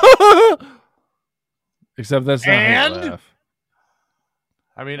 Except that's not how you laugh.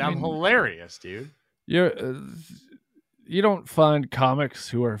 I mean, I'm hilarious, dude. You don't find comics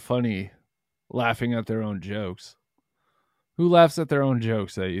who are funny laughing at their own jokes. Who laughs at their own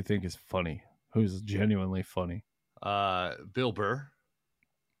jokes that you think is funny? Who's genuinely funny? Bill Burr.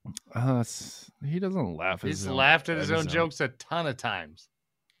 He doesn't laugh. He's laughed at his own jokes a ton of times.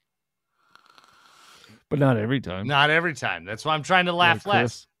 But not every time. Not every time. That's why I'm trying to laugh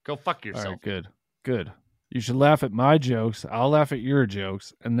less. Go fuck yourself. All right, good. You should laugh at my jokes. I'll laugh at your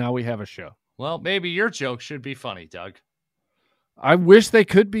jokes. And now we have a show. Well, maybe your jokes should be funny, Doug. I wish they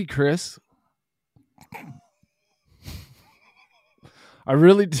could be, Chris. I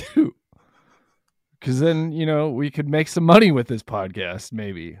really do. Because then, we could make some money with this podcast,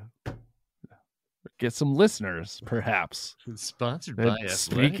 maybe. Get some listeners, perhaps. Sponsored by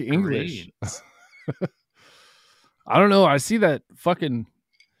Speak English. I don't know. I see that fucking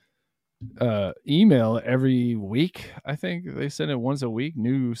email every week. I think they send it once a week.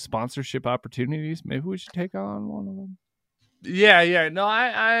 New sponsorship opportunities. Maybe we should take on one of them. Yeah. No,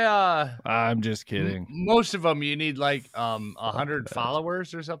 I'm just kidding. Most of them you need like 100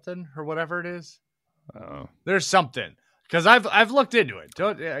 followers or something or whatever it is. There's something because I've looked into it.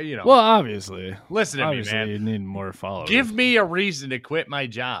 Well, obviously. Listen to me, man. You need more followers. Give me a reason to quit my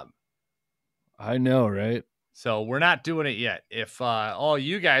job. I know, right? So we're not doing it yet. If all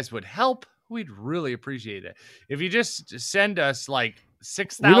you guys would help, we'd really appreciate it. If you just send us like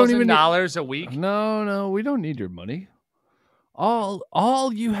 $6,000 a week. No, we don't need your money.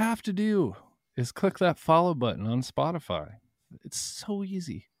 All you have to do is click that follow button on Spotify. It's so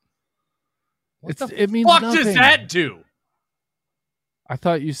easy. It means what nothing. Does that do? I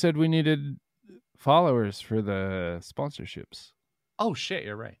thought you said we needed followers for the sponsorships. Oh shit,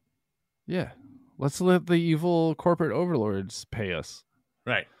 you're right. Yeah. Let's let the evil corporate overlords pay us.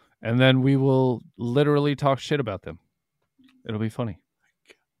 Right. And then we will literally talk shit about them. It'll be funny.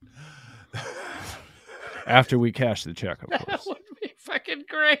 After we cash the check, of course. That would be fucking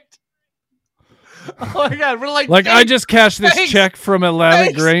great. Oh my god, we're like I just cashed this check from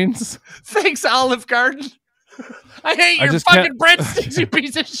Atlantic Grains. Thanks, Olive Garden. I hate your fucking breadsticks, you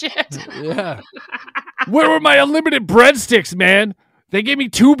piece of shit. Yeah. Where were my unlimited breadsticks, man? They gave me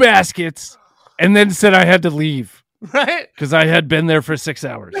 2 baskets and then said I had to leave. right? Because I had been there for 6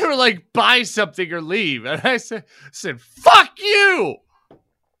 hours. They were like, buy something or leave. And I said, fuck you.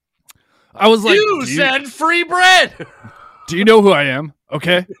 I was like, you said free bread. Do you know who I am?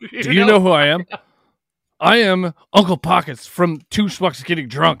 Okay. Do you know who I am? I am Uncle Pockets from Two Schmucks Getting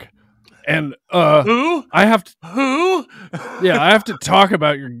Drunk. And who? I have to Yeah, I have to talk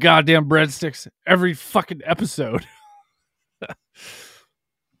about your goddamn breadsticks every fucking episode.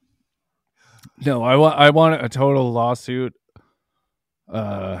 No, I want a total lawsuit.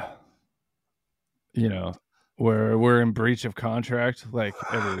 You know, where we're in breach of contract like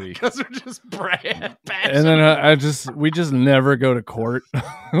every week. Because we're just brand. And then we just never go to court.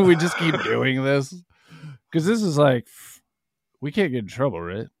 We just keep doing this. Because this is like, we can't get in trouble,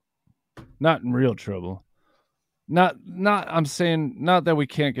 right? Not in real trouble. I'm saying, not that we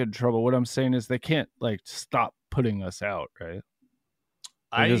can't get in trouble. What I'm saying is they can't like stop putting us out, right?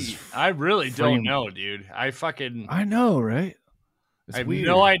 I really don't know, dude. I know, right? It's I have weird.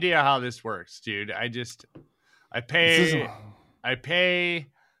 no idea how this works, dude. I pay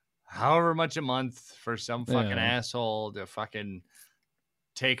however much a month for some fucking asshole to fucking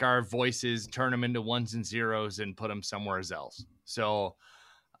take our voices, turn them into ones and zeros, and put them somewhere else. So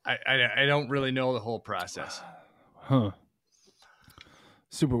I don't really know the whole process. Huh.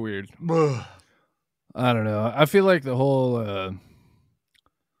 Super weird. I don't know. I feel like the whole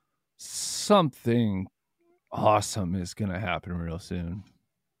something awesome is gonna happen real soon.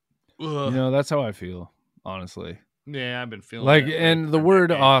 You know, that's how I feel, honestly. Yeah, I've been feeling like, that and the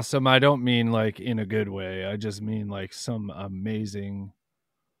word awesome, I don't mean like in a good way. I just mean like some amazing.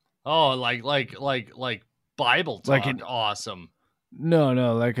 Oh, like Bible talk, like awesome. No,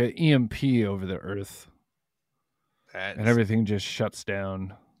 like an EMP over the earth, and everything just shuts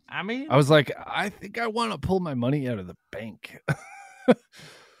down. I mean, I was like, I think I want to pull my money out of the bank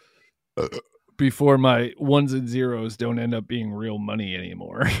before my ones and zeros don't end up being real money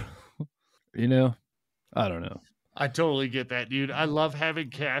anymore. You know, I don't know. I totally get that, dude. I love having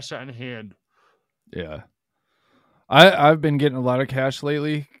cash on hand. Yeah, I've been getting a lot of cash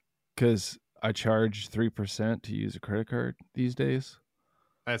lately because I charge 3% to use a credit card these days.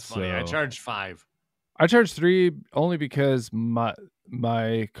 That's funny. I charge 5. I charge 3 only because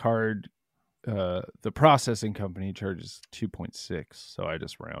my card, the processing company charges 2.6, so I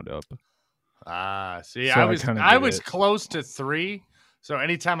just round up. See, So I was close to 3. So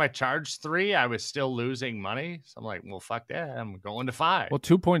anytime I charged 3, I was still losing money. So I'm like, well, fuck that. I'm going to 5. Well,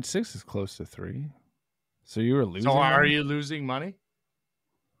 2.6 is close to 3. So you were losing. So are money? you losing money?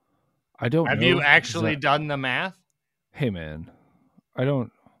 I don't know. Have you actually done the math? Hey, man, I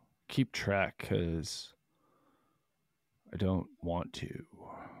don't keep track because I don't want to.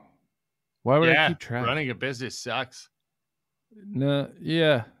 Why would I keep track? Running a business sucks. No,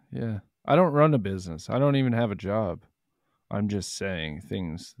 yeah. I don't run a business. I don't even have a job. I'm just saying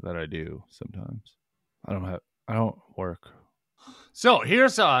things that I do sometimes. I don't work. So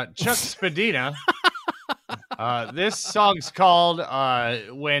here's CHUCK SPADINA. This song's called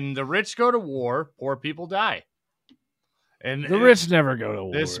 "When the Rich Go to War, Poor People Die." And the rich never go to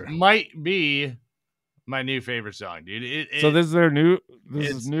war. This might be my new favorite song, dude. So this is their new. This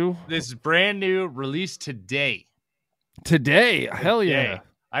is new. This is brand new, released today. Today, hell yeah!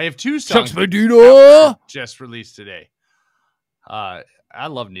 I have 2 songs CHUCK SPADINA just released today. I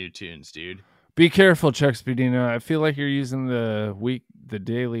love new tunes, dude. Be careful, CHUCK SPADINA. I feel like you're using the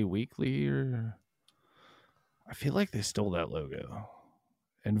daily, weekly, or I feel like they stole that logo.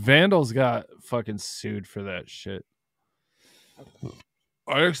 And Vandals got fucking sued for that shit.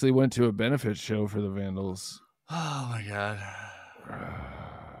 I actually went to a benefit show for the Vandals. Oh my god.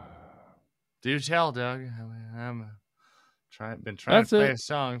 Do tell, Doug. I'm been trying to play a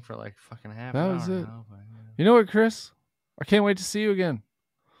song for like fucking half an hour. That was it. Now, but, You know what, Chris? I can't wait to see you again.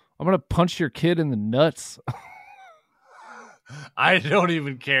 I'm gonna punch your kid in the nuts. I don't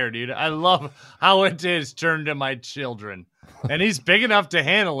even care, dude. I love how it is turned to my children. And he's big enough to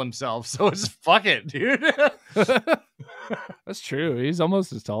handle himself, so it's fuck it, dude. That's true. He's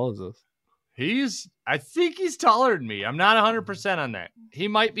almost as tall as us. I think he's taller than me. I'm not 100% on that. He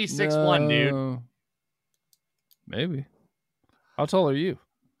might be 6'1", dude. Maybe. How tall are you?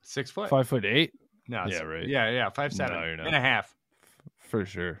 6 foot. 5'8". No, yeah, right. Yeah, 5'7". No, you're not. And a half. For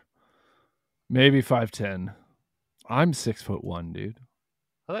sure. Maybe 5'10". I'm 6'1", dude.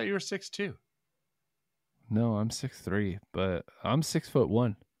 I thought you were 6'2". No, I'm 6'3", but I'm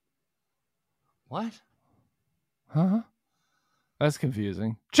 6'1". What? Huh? That's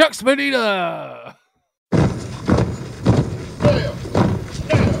confusing. CHUCK SPADINA!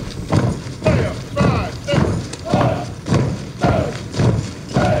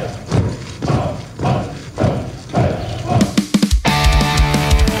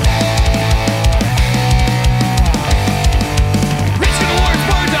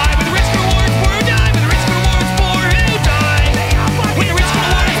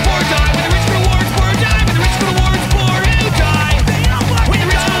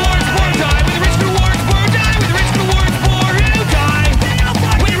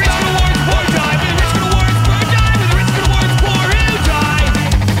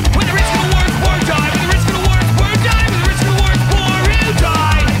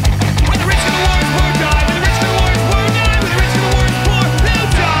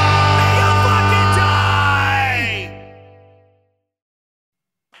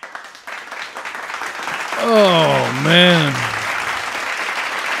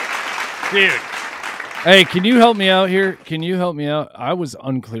 Hey, can you help me out here? Can you help me out? I was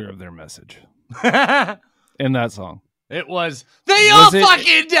unclear of their message in that song. It was, they all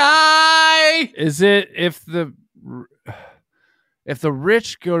fucking die. Is it if the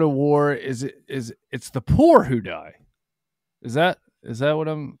rich go to war, it's the poor who die? Is that what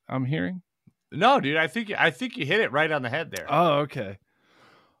I'm hearing? No, dude, I think you hit it right on the head there. Oh, okay.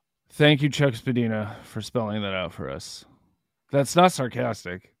 Thank you, Chuck Spadina, for spelling that out for us. That's not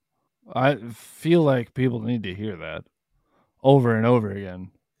sarcastic. I feel like people need to hear that over and over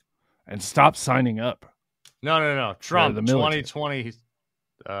again and stop signing up. No. Trump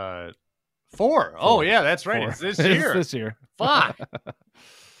 2024. Oh, yeah, that's right. It's this year. It's this year. Fuck.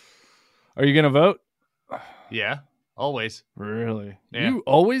 Are you going to vote? Yeah, always. Really? Yeah. You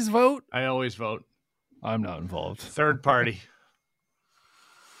always vote? I always vote. I'm not involved. Third party.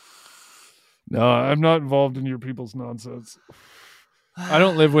 No, I'm not involved in your people's nonsense. I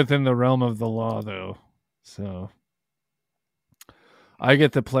don't live within the realm of the law, though. So I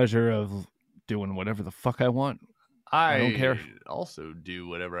get the pleasure of doing whatever the fuck I want. I don't care. Also do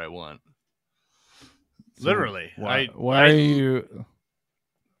whatever I want. So literally. Why are you...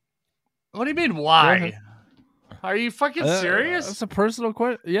 What do you mean, why? Are you fucking serious? That's a personal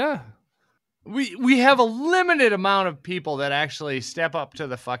question. Yeah. We have a limited amount of people that actually step up to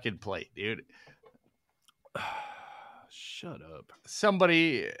the fucking plate, dude. Shut up.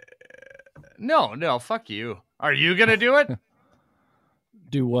 Somebody... No, fuck you. Are you going to do it?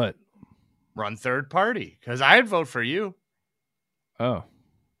 Do what? Run third party, because I'd vote for you. Oh.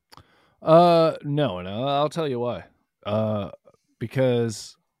 No, I'll tell you why.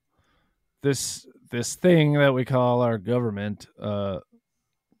 Because this thing that we call our government,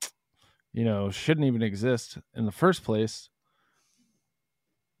 shouldn't even exist in the first place.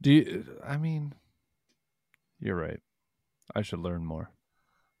 You're right. I should learn more.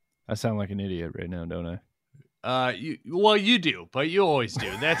 I sound like an idiot right now, don't I? You do, but you always do.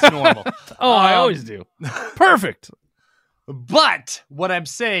 That's normal. I always do. Perfect. But what I'm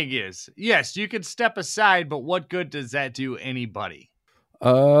saying is, yes, you can step aside, but what good does that do anybody?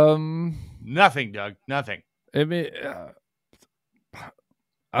 Nothing, Doug. Nothing. I mean,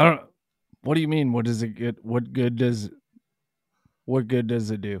 I don't. What do you mean? What does it get? What good does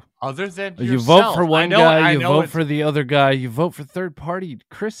it do? Other than you yourself. vote for one guy, you vote for the other guy, you vote for third party.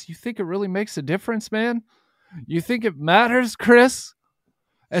 Chris, you think it really makes a difference, man? You think it matters, Chris?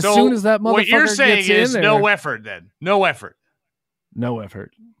 As soon as that motherfucker what you're saying gets is in there, no effort. Then no effort. No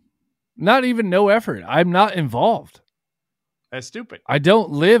effort. Not even no effort. I'm not involved. That's stupid. I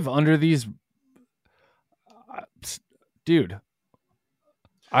don't live under these. Dude.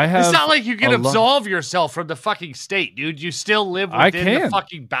 It's not like you can absolve yourself from the fucking state, dude. You still live within the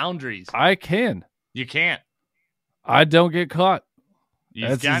fucking boundaries. I can. You can't. I don't get caught.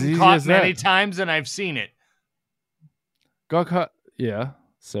 You've gotten caught many times, and I've seen it. Got caught. Yeah.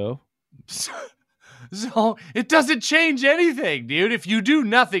 So it doesn't change anything, dude. If you do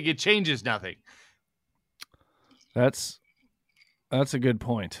nothing, it changes nothing. That's a good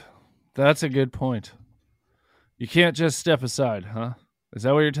point. That's a good point. You can't just step aside, huh? Is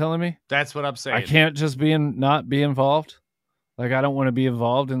that what you're telling me? That's what I'm saying. I can't just not be involved? Like, I don't want to be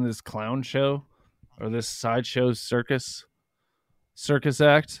involved in this clown show or this sideshow circus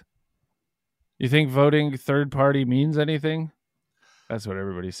act? You think voting third party means anything? That's what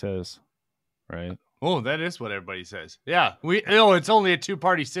everybody says, right? Oh, that is what everybody says. Yeah. It's only a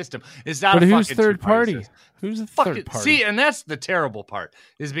two-party system. It's not but a who's fucking third party? system. Who's the third party? See, and that's the terrible part,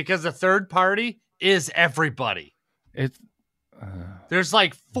 is because the third party is everybody. There's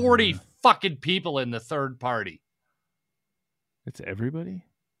like 40 fucking people in the third party. It's everybody?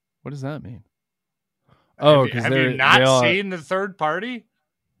 What does that mean? Have you not seen the third party?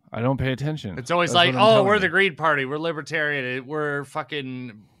 I don't pay attention. It's always like, we're the Green Party. We're libertarian. We're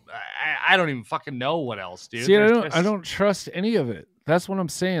fucking... I don't even fucking know what else, dude. See, I don't trust any of it. That's what I'm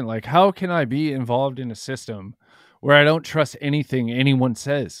saying. Like, how can I be involved in a system where I don't trust anything anyone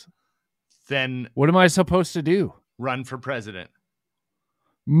says? Then... what am I supposed to do? Run for president.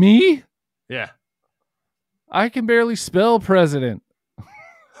 Me? Yeah. I can barely spell president.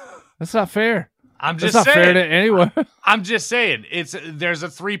 That's not fair. That's not fair to anyone. I'm just saying, there's a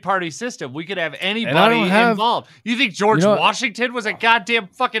three-party system. We could have anybody involved. You think George Washington was a goddamn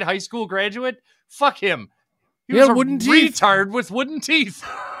fucking high school graduate? Fuck him. He was a retard with wooden teeth.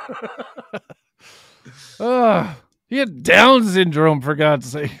 He had Down syndrome, for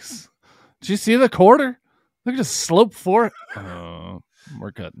God's sakes. Did you see the quarter? Look at the slope for it.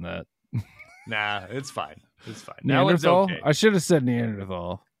 We're cutting that. Nah, it's fine. It's fine. Neanderthal? Now it's okay. I should have said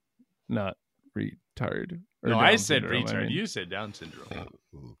Neanderthal, not retard. No, I said retard. You said Down syndrome.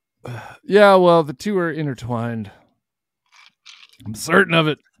 Yeah, well, the two are intertwined. I'm certain of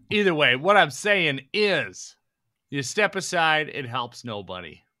it. Either way, what I'm saying is, you step aside, it helps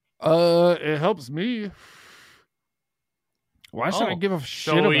nobody. It helps me. Why should I give a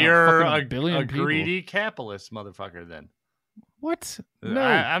shit about you're fucking a billion people? greedy capitalist motherfucker then. What? No.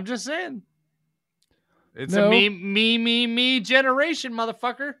 I'm just saying. It's No. a me generation,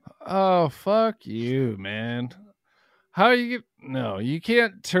 motherfucker. Oh, fuck you, man. How you No, you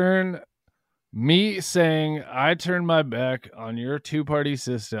can't turn me saying I turned my back on your two-party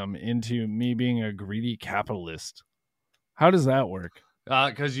system into me being a greedy capitalist. How does that work?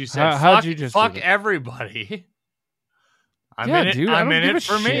 Because you said how'd you just fuck do that? everybody. I'm dude, I I'm don't in give it a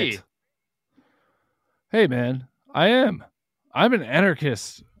for me. shit. Hey, man, I'm an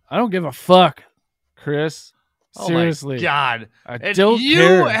anarchist. I don't give a fuck, Chris. Seriously. Oh my God. I And don't you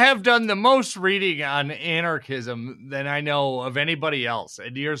care. have done the most reading on anarchism than I know of anybody else.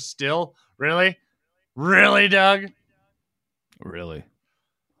 And you're still, really, Doug? Really?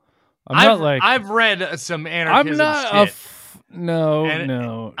 I've read some anarchism I'm not shit.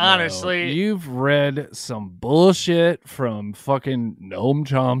 No. Honestly, You've read some bullshit from fucking Noam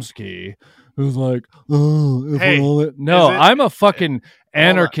Chomsky, who's like, oh, if Hey, we're all no, I'm a fucking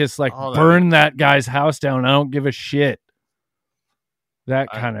anarchist. hold Like, on. burn that guy's house down. I don't give a shit. That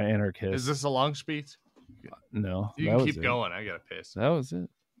kind of anarchist. is this a long speech? No, You that can was keep it. going. I gotta piss. That was it.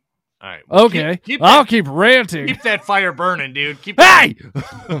 All right. Well, Okay, keep I'll that, keep ranting. keep that fire burning, dude. Keep Hey,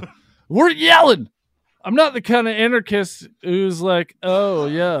 we're yelling. I'm not the kind of anarchist who's like, oh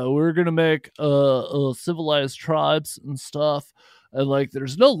yeah, we're gonna make civilized tribes and stuff, and like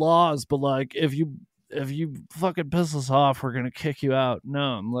there's no laws, but like if you fucking piss us off, we're gonna kick you out. No,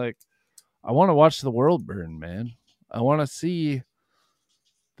 I'm like, I want to watch the world burn, man. I want to see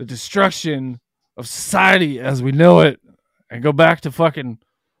the destruction of society as we know it, and go back to fucking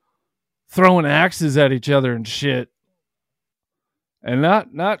throwing axes at each other and shit. And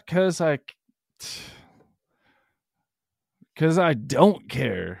not because I don't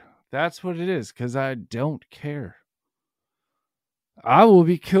care. That's what it is. Because I don't care. I will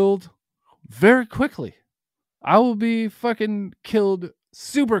be killed very quickly. I will be fucking killed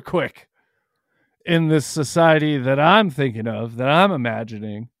super quick in this society that I'm thinking of, that I'm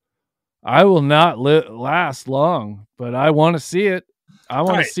imagining. I will not last long, but I want to see it. I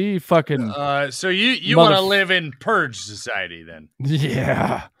want to see fucking. So you want to live in purge society then?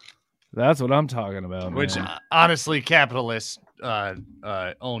 Yeah. That's what I'm talking about, Which, man. honestly, capitalists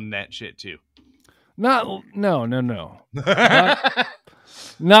own that shit too. No.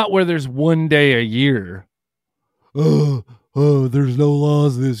 Not where there's one day a year. Oh, there's no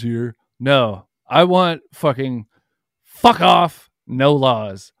laws this year. No, I want fucking fuck off, no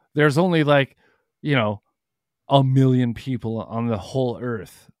laws. There's only like, 1 million people on the whole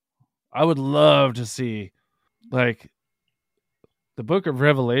earth. I would love to see like the book of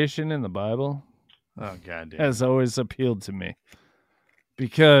Revelation in the Bible. Oh, goddamn. Has always appealed to me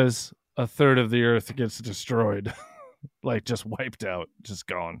because a third of the earth gets destroyed, like just wiped out, just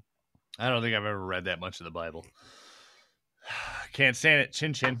gone. I don't think I've ever read that much of the Bible. Can't stand it.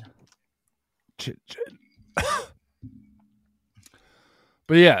 Chin chin. Chin chin.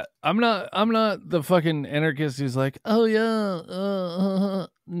 But yeah, I'm not the fucking anarchist who's like, oh yeah,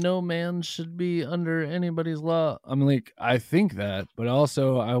 no man should be under anybody's law. I'm like, I think that, but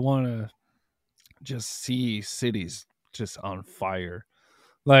also I want to just see cities just on fire,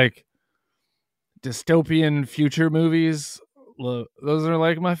 like dystopian future movies. Those are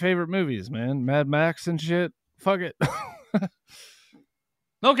like my favorite movies, man. Mad Max and shit. Fuck it.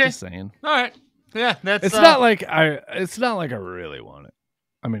 Okay. Just saying. All right. Yeah, that's. It's not like I really want it.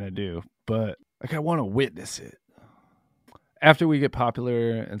 I mean, I do, but like I want to witness it after we get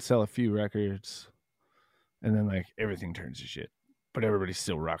popular and sell a few records, and then like everything turns to shit. But everybody's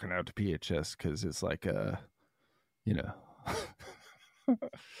still rocking out to PHS because it's like you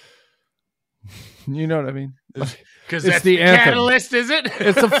know what I mean? Because it's that's the anthem. catalyst, is it?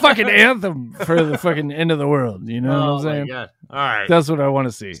 It's the fucking anthem for the fucking end of the world. You know what I'm saying? My God. All right. That's what I want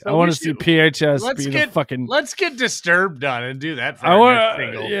to see. So I want we to see should- PHS be the fucking. Let's get Disturbed done and do that for I our want, next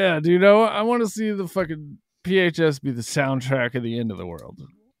single. yeah, do you know? I want to see the fucking PHS be the soundtrack of the end of the world.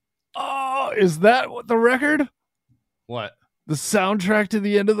 Oh, is that what the record? What? The soundtrack to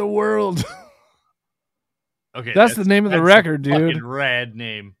the end of the world. Okay, That's the name of the that's record, a dude. Fucking rad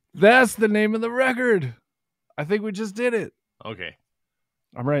name. That's the name of the record. I think we just did it. Okay.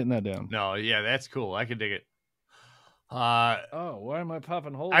 I'm writing that down. No, yeah, that's cool. I can dig it. Oh, why am I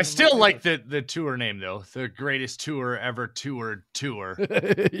popping holes? I still like the tour name though. The greatest tour ever toured tour.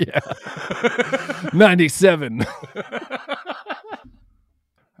 Yeah. 97.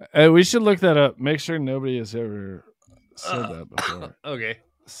 Hey, we should look that up. Make sure nobody has ever said that before. Okay.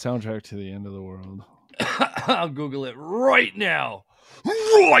 Soundtrack to the End of the World. I'll Google it right now.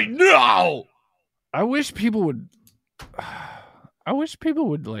 Right now. I wish people would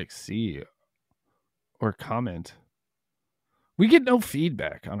like see or comment. We get no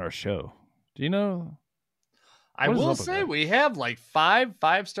feedback on our show. Do you know? I will say we have like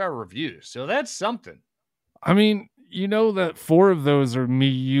 5-star reviews, so that's something. I mean, you know that 4 of those are me,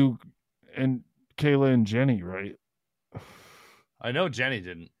 you, and Kayla and Jenny, right? I know Jenny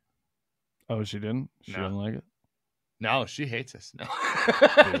didn't. Oh, she didn't? She didn't like it? No, she hates us. No.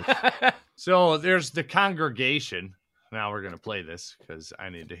 So there's the congregation. Now we're going to play this because I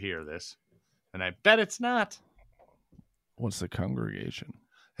need to hear this. And I bet it's not. What's the congregation?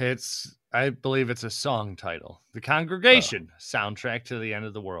 I believe it's a song title. The Congregation, soundtrack to the End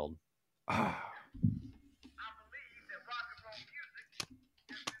of the World. I'm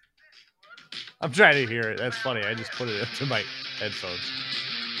trying to hear it. That's funny. I just put it into my headphones.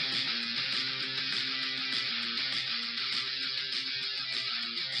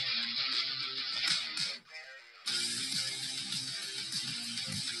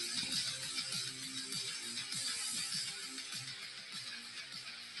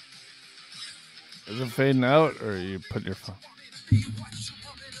 Is it fading out, or you put your phone?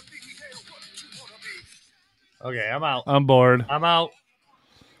 Okay, I'm out. I'm bored. I'm out.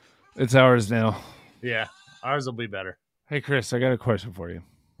 It's ours now. Yeah, ours will be better. Hey, Chris, I got a question for you.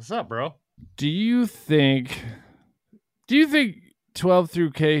 What's up, bro? Do you think 12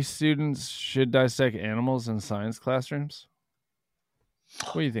 through K students should dissect animals in science classrooms?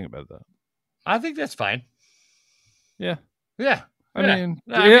 What do you think about that? I think that's fine. Yeah. Yeah.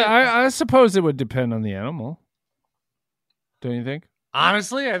 I suppose it would depend on the animal. Don't you think?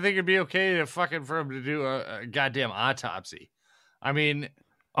 Honestly, I think it'd be okay for him to do a goddamn autopsy. I mean,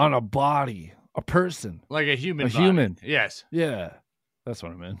 on a body, a person, like a human. Human. Yes. Yeah, that's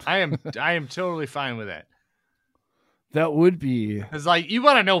what I meant. I am totally fine with that. That would be. It's like, you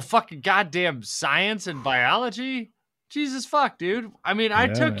want to know fucking goddamn science and biology? Jesus fuck, dude. I mean, I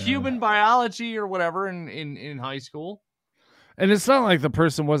took human biology or whatever in high school. And it's not like the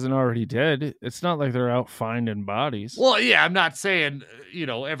person wasn't already dead. It's not like they're out finding bodies. Well, yeah, I'm not saying,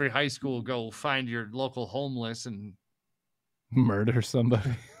 every high school go find your local homeless and murder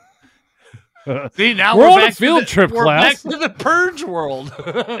somebody. See, now we're on a field trip class. We're back to the purge world.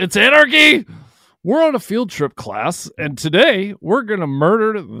 It's anarchy. We're on a field trip class, and today we're going to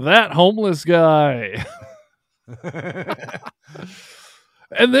murder that homeless guy.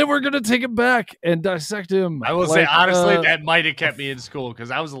 And then we're going to take him back and dissect him. I will say, honestly, that might have kept me in school because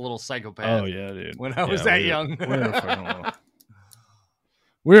I was a little psychopath. Oh, yeah, dude. When I was that young.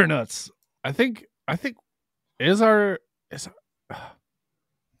 We're nuts. I think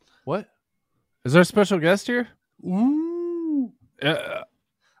what? Is our special guest here? Ooh. I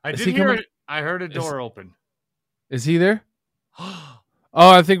did hear it. I heard a door open. Is he there?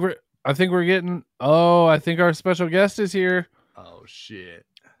 I think we're getting. I think our special guest is here. Oh shit.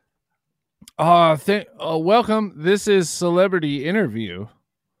 Welcome. This is Celebrity Interview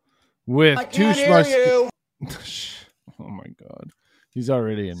with two schmucks. Oh my god. He's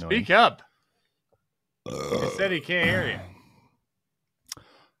already annoying. Speak up. He said he can't hear you.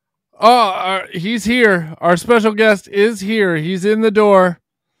 He's here. Our special guest is here. He's in the door.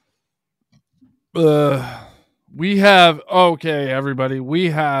 We have everybody.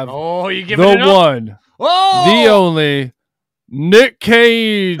 We have you giving the it up? one, the only Nick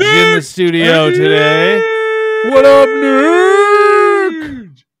Cage in the studio today. What up, Nick?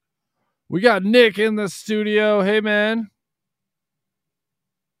 We got Nick in the studio. Hey, man.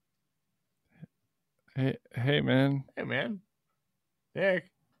 Hey, man. Hey, man.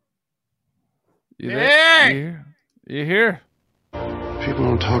 Nick. You here? People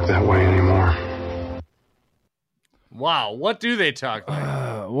don't talk that way anymore. Wow, what do they talk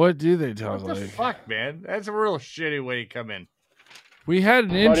like? What do they talk like? What the fuck, man? That's a real shitty way to come in. We had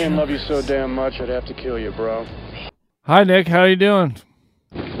an intro. I didn't love you so damn much, I'd have to kill you, bro. Hi, Nick. How you doing?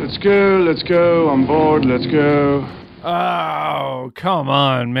 Let's go. I'm bored. Let's go. Oh, come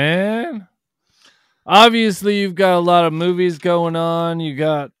on, man. Obviously, you've got a lot of movies going on. You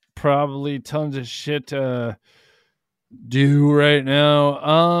got probably tons of shit to do right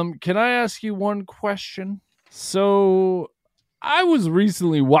now. Can I ask you one question? So, I was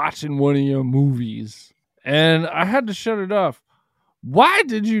recently watching one of your movies, and I had to shut it off. Why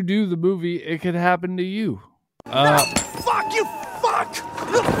did you do the movie It Could Happen to You? Fuck you, fuck!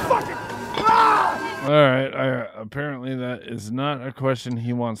 You fucking... All right. Apparently, that is not a question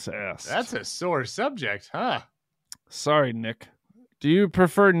he wants to ask. That's a sore subject, huh? Sorry, Nick. Do you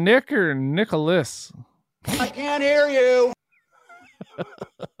prefer Nick or Nicholas? I can't hear you.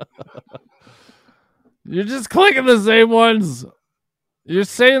 You're just clicking the same ones. You're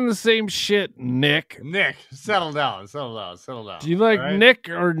saying the same shit, Nick. Nick, settle down. Do you like right? Nick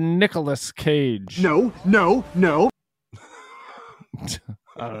or Nicolas Cage? No.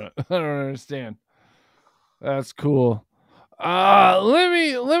 I don't understand. That's cool. Let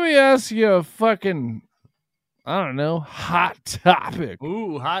me ask you a fucking, I don't know, hot topic.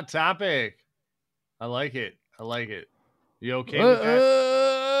 Ooh, hot topic. I like it. You okay with that?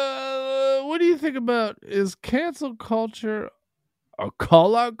 What do you think about, is cancel culture a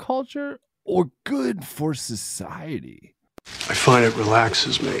call out culture or good for society? I find it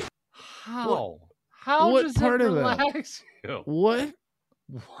relaxes me. How? How what does part it of that? relax you? What?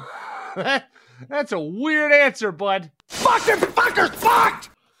 That's a weird answer, bud. Fucking fuckers, fucked!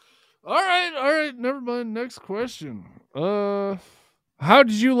 All right, never mind. Next question. How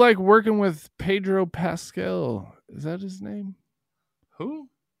did you like working with Pedro Pascal? Is that his name? Who?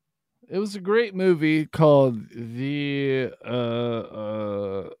 It was a great movie called The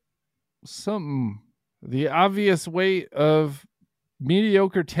Obvious Weight of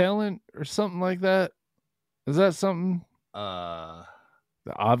Mediocre Talent or something like that. Is that something? The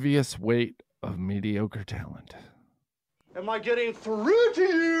Obvious Weight of Mediocre Talent. Am I getting through to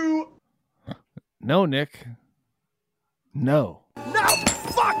you? No, Nick. No. No!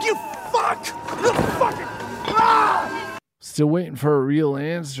 Fuck you! Fuck! You fucking... Ah! Still waiting for a real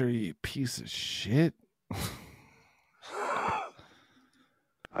answer, you piece of shit.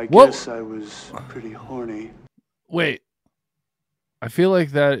 I guess I was pretty horny. Wait. I feel like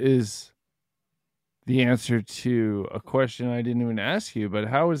that is the answer to a question I didn't even ask you, but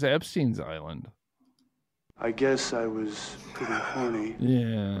how is Epstein's Island? I guess I was pretty horny.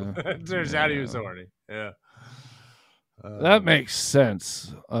 Yeah. Turns out he was horny. Yeah. That makes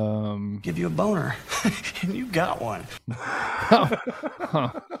sense. Give you a boner. And you got one.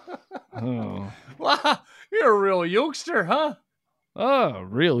 Oh. Wow, you're a real youngster, huh? Oh,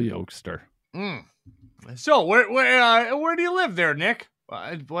 real yokester. So, where do you live there, Nick?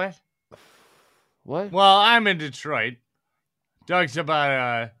 What? What? Well, I'm in Detroit. Doug's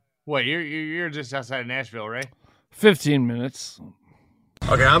about you're just outside of Nashville, right? 15 minutes.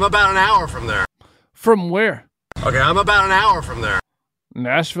 Okay, I'm about an hour from there. From where? Okay, I'm about an hour from there.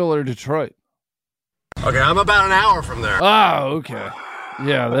 Nashville or Detroit? Okay, I'm about an hour from there. Oh, okay.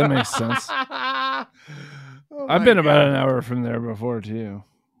 Yeah, that makes sense. I've been about an hour from there before too.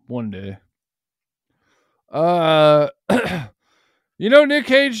 One day. Nick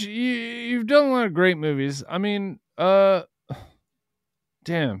Cage, you've done a lot of great movies. I mean, damn.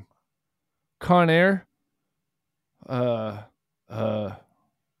 Con Air.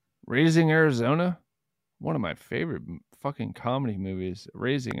 Raising Arizona. One of my favorite fucking comedy movies.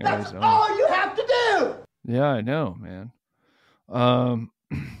 Raising Arizona. That's all you have to do! Yeah, I know, man.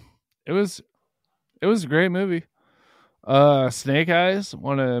 It was a great movie. Snake Eyes,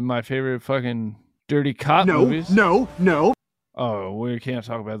 one of my favorite fucking dirty cop movies. No. Oh, we can't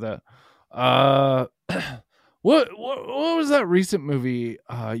talk about that. What was that recent movie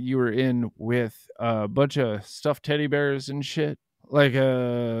you were in with a bunch of stuffed teddy bears and shit? Like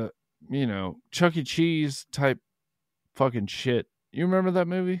Chuck E. Cheese type fucking shit. You remember that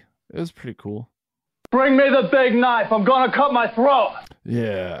movie? It was pretty cool. Bring me the big knife. I'm gonna cut my throat.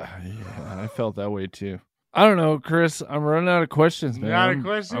 Yeah, I felt that way too. I don't know, Chris. I'm running out of questions, man. Out of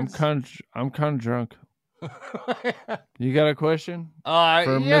questions? I'm kind of drunk. You got a question? Yeah.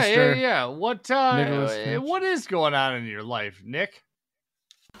 Nicholas Cage? What is going on in your life, Nick?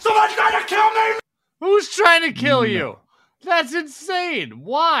 Someone's trying to kill me! Who's trying to kill you? That's insane.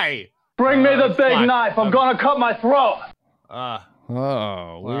 Why? Bring me the big fuck. knife. I'm gonna cut my throat.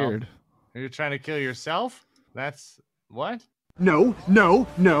 Oh, weird. You're trying to kill yourself? That's what? No.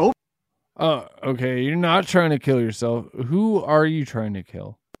 Oh, okay. You're not trying to kill yourself. Who are you trying to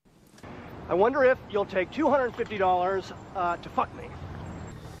kill? I wonder if you'll take $250 to fuck me.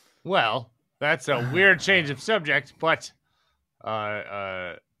 Well, that's a weird change of subject, but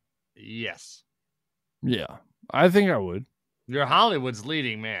yes. Yeah, I think I would. You're Hollywood's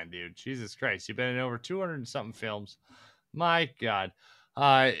leading man, dude. Jesus Christ. You've been in over 200 and something films. My God.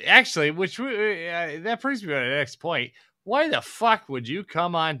 Actually, that brings me to the next point. Why the fuck would you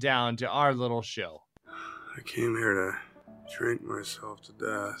come on down to our little show? I came here to drink myself to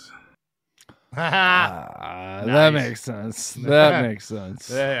death. That makes sense. That makes sense.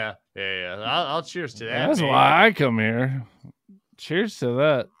 Yeah. I'll cheers to that. That's baby. why I come here. Cheers to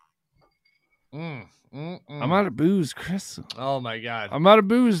that. I'm out of booze, Chris. Oh my God. I'm out of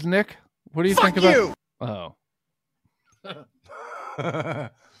booze, Nick. What do you think about? You! Oh.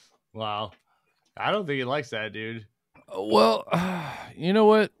 Wow. I don't think he likes that, dude. Well, you know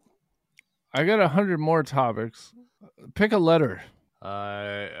what? I got 100 more topics. Pick a letter.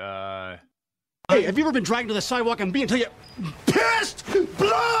 Hey, have you ever been dragged to the sidewalk and being until you pissed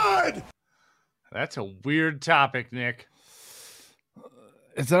blood? That's a weird topic, Nick.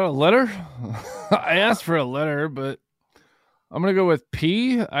 Is that a letter? I asked for a letter, but I'm going to go with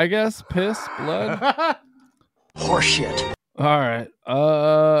P, I guess. Piss, blood. Horseshit. All right.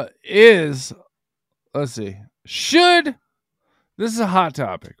 Let's see. This is a hot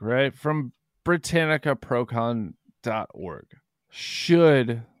topic, right? From BritannicaProcon.org.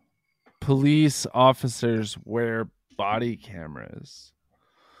 Should police officers wear body cameras?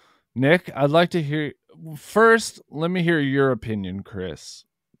 Nick, I'd like to hear first. Let me hear your opinion, Chris.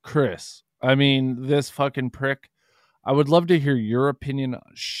 I mean, this fucking prick. I would love to hear your opinion.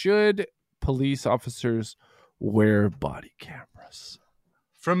 Should police officers wear body cameras?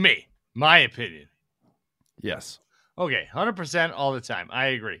 From me, my opinion. Yes. Okay, 100% all the time. I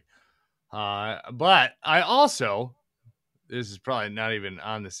agree. But I also, this is probably not even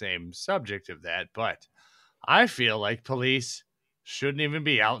on the same subject of that, but I feel like police shouldn't even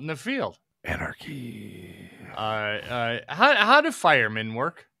be out in the field. Anarchy. How do firemen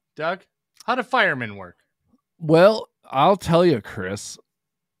work, Doug? How do firemen work? Well, I'll tell you, Chris.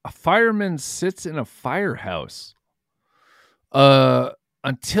 A fireman sits in a firehouse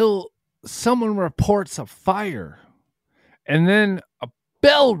until someone reports a fire. And then a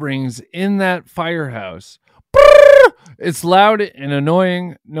bell rings in that firehouse. It's loud and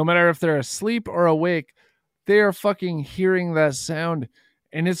annoying. No matter if they're asleep or awake, they are fucking hearing that sound.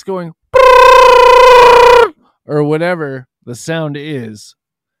 And it's going or whatever the sound is.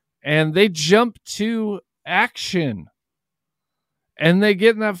 And they jump to action. And they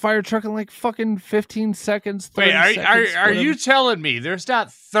get in that fire truck in like fucking 15 seconds. 30 seconds, are you telling me there's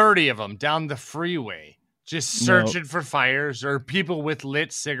not 30 of them down the freeway just searching for fires or people with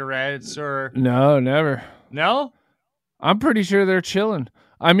lit cigarettes or... No, never. No? I'm pretty sure they're chilling.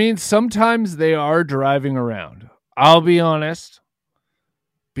 I mean, sometimes they are driving around. I'll be honest.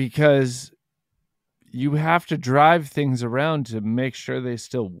 Because you have to drive things around to make sure they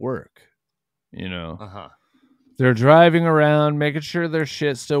still work. You know? Uh-huh. They're driving around, making sure their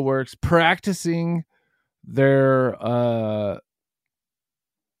shit still works, practicing their, you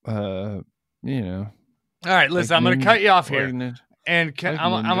know. All right, listen, I'm going to cut you off here, and I'm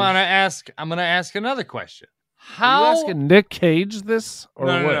going to ask another question. How? Are you asking Nick Cage this, or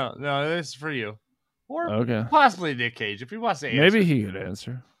no, this is for you, or possibly Nick Cage if he wants to answer. Maybe he could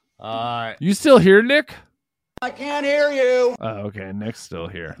answer. You still here, Nick? I can't hear you. Oh, okay. Nick's still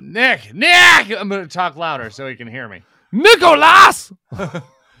here. Nick! I'm going to talk louder so he can hear me. Nicholas! All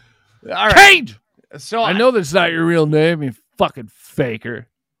right. Cage! So I know that's not your real name, you fucking faker.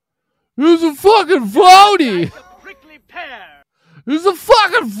 Who's a fucking phony? Prickly pear. Who's a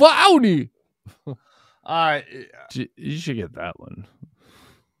fucking phony? You should get that one.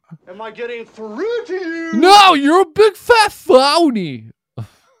 Am I getting through to you? No, you're a big fat phony.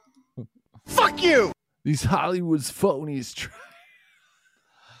 Fuck you! These Hollywood's phonies try.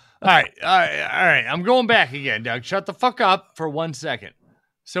 All right. I'm going back again, Doug. Shut the fuck up for 1 second.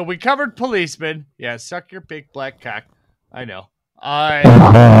 So we covered policemen. Yeah, suck your big black cock. I know.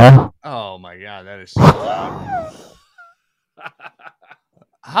 Oh my God, that is so loud.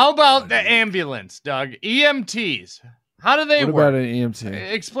 How about the ambulance, Doug? EMTs. How do they work? What about an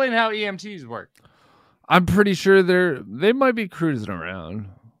EMT? Explain how EMTs work. I'm pretty sure they might be cruising around.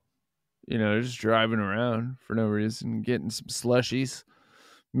 You know, just driving around for no reason, getting some slushies.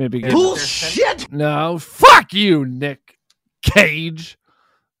 Maybe getting... Bullshit! No, fuck you, Nick Cage.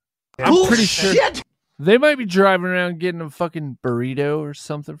 I'm pretty sure they might be driving around getting a fucking burrito or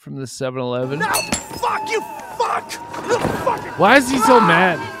something from the 7-Eleven. No, fuck you, fuck! Why is he so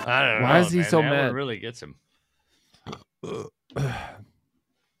mad? I don't know. Why is he man. so that mad? one really gets him.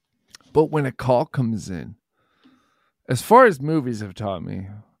 But when a call comes in, as far as movies have taught me,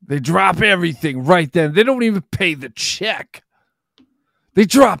 they drop everything right then. They don't even pay the check. They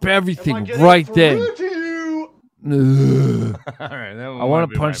drop everything right then. All right, I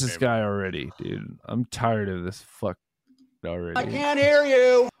want to punch this guy already, dude. I'm tired of this fuck already. I can't hear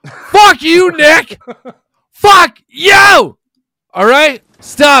you. Fuck you, Nick. Fuck you. All right,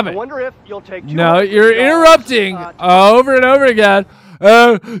 stop it. I wonder if you'll take. No, you're interrupting over and over again.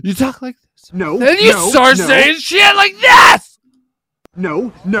 You talk like this. No. Then you start saying shit like this.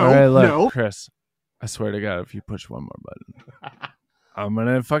 No. All right, look, Chris. I swear to God, if you push one more button, I'm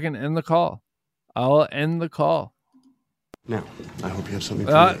gonna fucking end the call. I'll end the call. Now, I hope you have something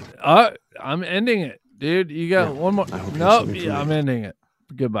for me. I'm ending it. dude. You got one more. Nope. Yeah, I'm ending it.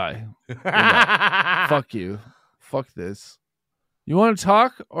 Goodbye. Goodbye. Fuck you. Fuck this. You want to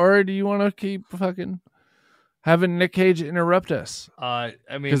talk, or do you want to keep fucking having Nick Cage interrupt us? I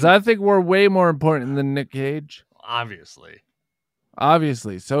mean, because I think we're way more important than Nick Cage. Obviously.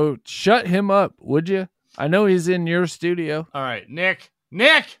 So shut him up, would you? I know he's in your studio. All right, Nicholas.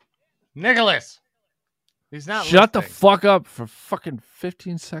 He's not. Shut listening. the fuck up for fucking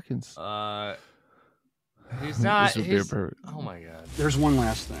 15 seconds. He's not. This would be a perfect. Oh my god. There's one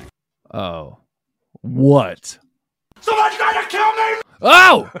last thing. Oh, what? Someone's trying to kill me!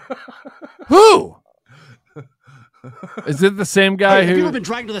 Oh, who? Is it the same guy Hey, have you who? ever been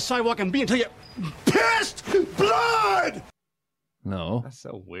dragged to the sidewalk and beat until you pissed blood? No. That's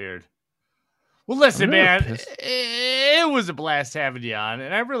so weird. Well, listen, man. pissed. It was a blast having you on,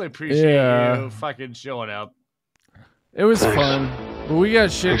 and I really appreciate you fucking showing up. It was fun, but we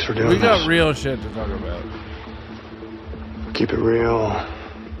got shit. Thanks for doing We got this. real shit to talk about. Keep it real.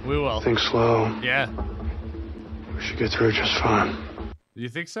 We will. Think slow. Yeah. We should get through it just fine. You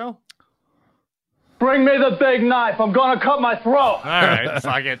think so? Bring me the big knife. I'm gonna cut my throat. All right,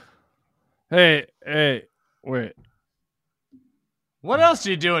 fuck it. Hey, wait. What else are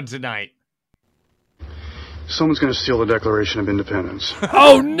you doing tonight? Someone's gonna steal the Declaration of Independence.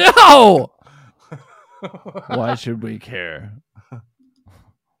 Oh no! Why should we care?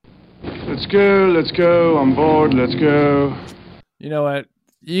 Let's go. I'm bored. Let's go. You know what?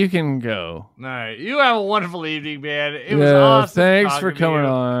 You can go. All right. You have a wonderful evening, man. It was Yeah, awesome. thanks for talking to coming you.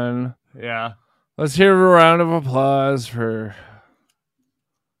 on. Yeah. Let's hear a round of applause for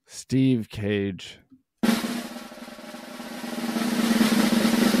Steve Cage.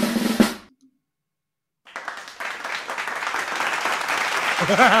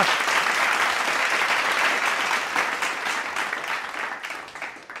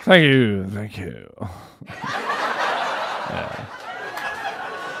 Thank you. Yeah.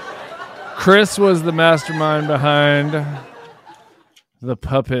 Chris was the mastermind behind the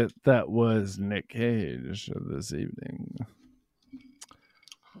puppet that was Nick Cage this evening.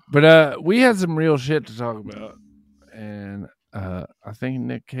 But we had some real shit to talk about, and I think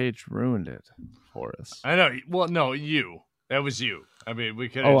Nick Cage ruined it for us. I know. Well, no, you. That was you. I mean, we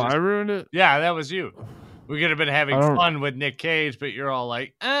could. Oh, I ruined it? Yeah, that was you. We could have been having I don't- fun with Nick Cage, but you're all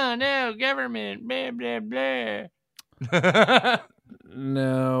like, "Oh no, government, blah blah blah."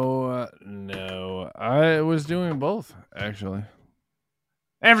 No. I was doing both, actually.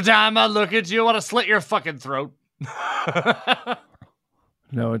 Every time I look at you, I want to slit your fucking throat.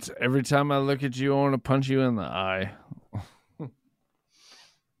 No, it's every time I look at you, I want to punch you in the eye.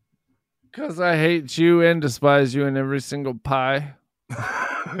 Because I hate you and despise you in every single pie.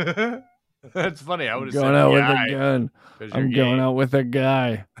 That's funny. I would have Going said out with guy, a gun. 'cause you're I'm going gay. out with a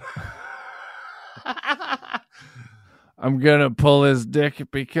guy. I'm going to pull his dick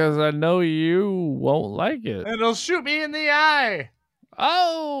because I know you won't like it. And he'll shoot me in the eye.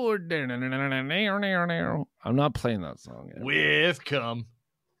 Oh, I'm not playing that song yet. With cum.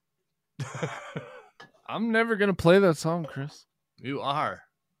 I'm never going to play that song, Chris. You are.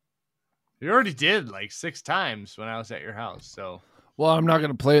 You already did like 6 times when I was at your house, so. Well, I'm not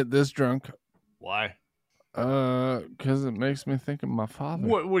going to play it this drunk. Why? Because it makes me think of my father.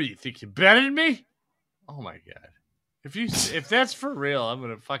 What do you think? You betted me? Oh my god. If that's for real, I'm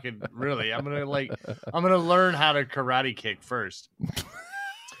gonna fucking really. I'm gonna learn how to karate kick first.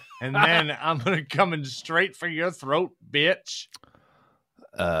 And then I'm gonna come in straight for your throat, bitch.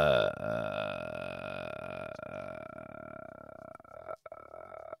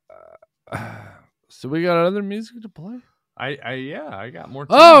 So we got other music to play? I got more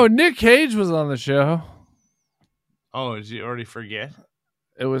time. Oh, Nick Cage was on the show. Oh, did you already forget?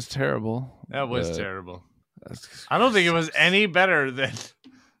 It was terrible. That was terrible. That's- I don't think it was any better than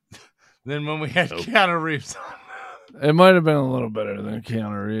when we had Keanu Reeves on. It might have been a little better than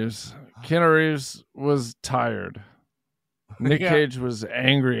Keanu Reeves. Keanu Reeves was tired. Nick Yeah. Cage was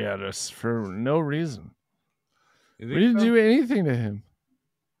angry at us for no reason. You We think didn't so? do anything to him.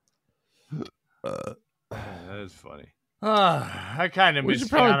 That is funny. I kind of We miss should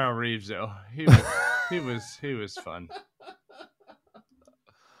probably- Keanu Reeves though. He was fun.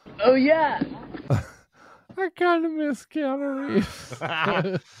 Oh, yeah. I kind of miss Keanu Reeves. All right.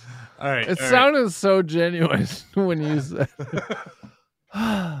 It all right. sounded so genuine when you said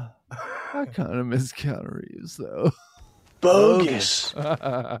I kind of miss Keanu Reeves, though. Bogus. All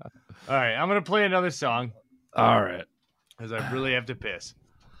right. I'm gonna play another song All right. because I really have to piss.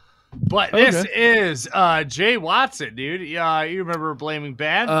 But this is Jay Watson, dude. You remember Blaming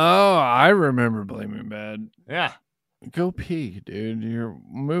Bad? Oh, I remember Blaming Bad. Yeah. Go pee, dude. You're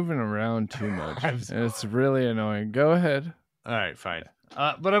moving around too much. It's really annoying. Go ahead. All right, fine.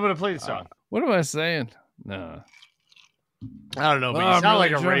 But I'm gonna play the song. What am I saying? No. I don't know, but Oh, you sound really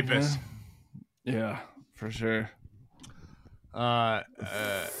like a drunk, rapist. Man. Yeah, for sure.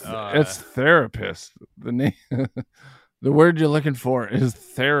 It's therapist. The name, the word you're looking for is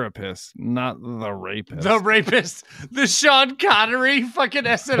therapist, not the rapist. The rapist, the Sean Connery fucking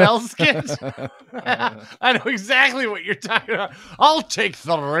SNL skit. I know exactly what you're talking about. I'll take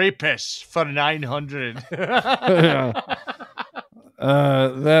the rapist for 900.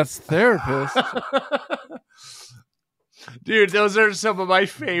 That's therapist. Dude, those are some of my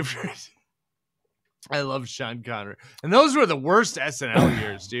favorites. I love Sean Connery. And those were the worst SNL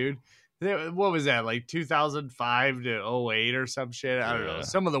years, dude. What was that, like 2005 to 08 or some shit? I don't know.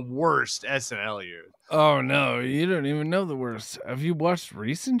 Some of the worst SNL years. Oh, no. You don't even know the worst. Have you watched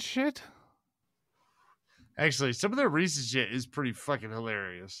recent shit? Actually, some of their recent shit is pretty fucking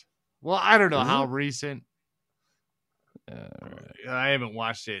hilarious. Well, I don't know how recent. I haven't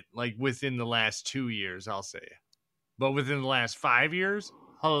watched it like within the last 2 years, I'll say. But within the last 5 years,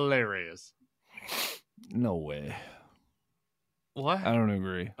 hilarious. No way. What? I don't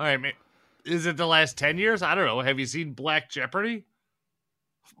agree. All right, man. Is it the last 10 years? I don't know. Have you seen Black Jeopardy?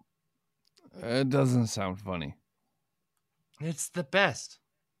 It doesn't sound funny. It's the best.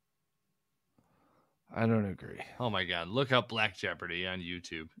 I don't agree. Oh my God. Look up Black Jeopardy on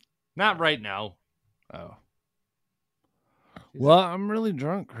YouTube. Not right now. Oh. Well, I'm really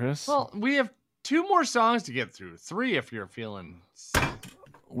drunk, Chris. Well, we have 2 more songs to get through. 3 if you're feeling.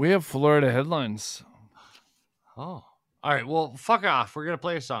 We have Florida headlines. Oh. All right. Well, fuck off. We're going to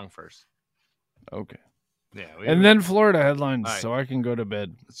play a song first. Okay. Yeah. And then Florida headlines, right. So I can go to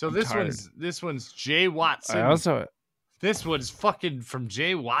bed. So I'm this tired. one's Jay Watson. This one's fucking from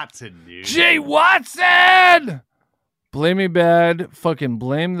Jay Watson, dude. Jay Watson! Blame me bad. Fucking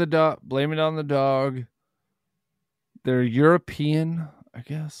blame the dog. Blame it on the dog. They're European, I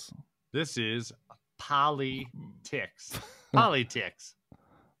guess. This is politics. Politics.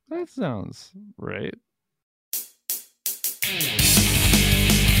 That sounds right.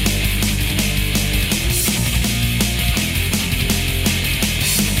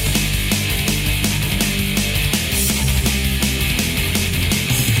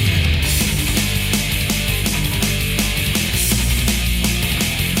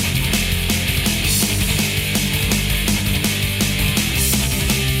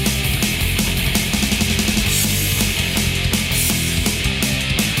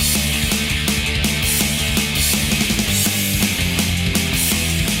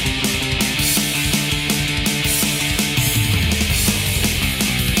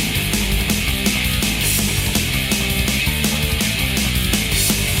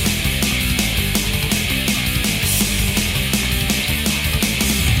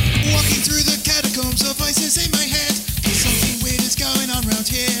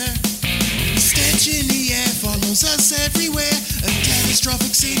 Us everywhere, a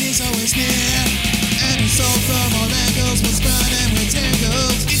catastrophic scene is always near. An assault from all angles was spun and we're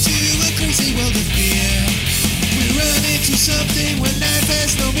tangled into a crazy world of fear. We run into something when life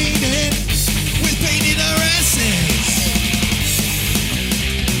has no meaning, with pain in our asses.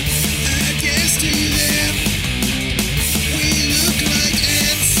 I guess to them we look like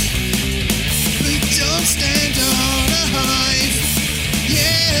ants, but don't stand on a hive.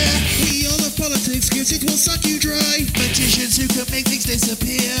 Yeah, we all love politics cause it will suck you dry. Politicians who could make things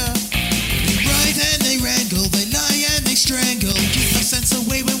disappear. They write and they wrangle, they lie and they strangle, keep our sense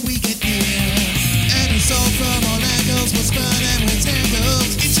away when we get near. An assault from all angles was spun and we're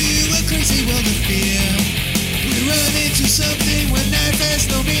tangled into a crazy world of fear. We run into something when life has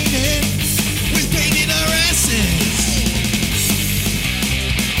no meaning, with pain in our asses.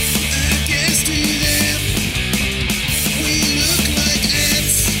 I guess to them we look like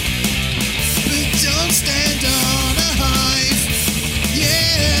ants, but don't stand on a hive.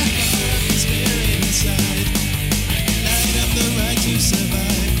 Yeah, the spirit inside, light up the right to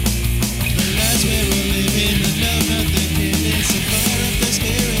survive. The lives we're all living, the love, not the killing. So fire up the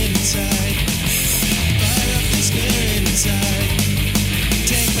spirit inside, fire up the spirit inside.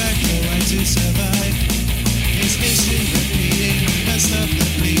 Take back the right to survive. It's history repeating, we must stop the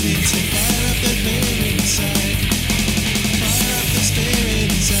bleeding. So fire up the spirit inside, fire up the spirit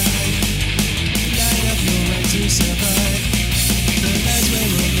inside. Light up your right to survive. The lives we're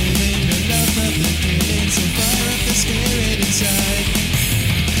all living, the love, not the killing. So fire up the spirit inside,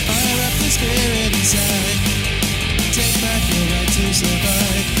 fire up the spirit inside. Take back your right to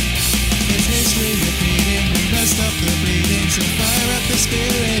survive. It's history repeating, we must stop the bleeding. So fire up the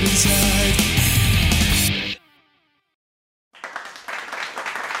spirit inside.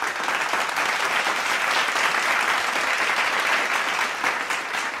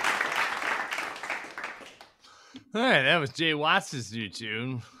 was Jay Watts' new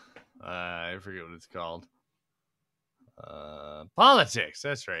tune. I forget what it's called. Politics,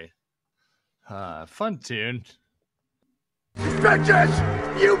 that's right. Fun tune.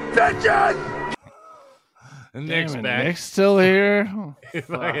 Bitches! You bitches! And Nick's Damn it, back. Nick's still here. Oh, If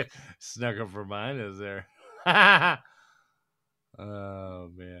I fuck. snuck up for mine, is there? Oh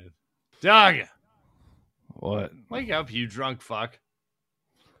man, Doug, What? wake up, you drunk fuck!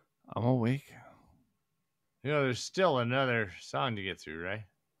 I'm awake. You know, there's still another song to get through, right?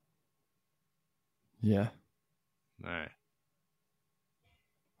 Yeah. All right.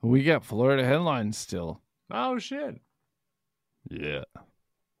 We got Florida headlines still. Oh shit. Yeah.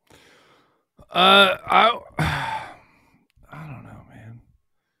 I don't know,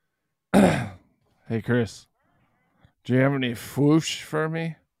 man. Hey, Chris. Do you have any whoosh for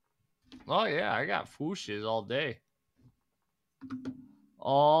me? Oh yeah, I got fooshes all day.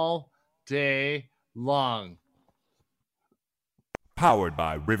 All day long. Powered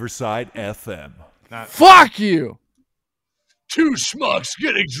by Riverside FM. Fuck you! Two schmucks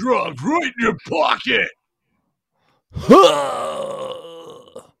getting drunk right in your pocket.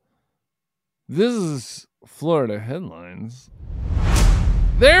 This is Florida headlines.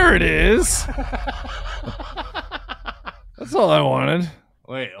 There it is. That's all I wanted.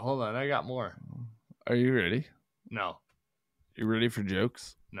 Wait, hold on. I got more. Are you ready? No, You ready for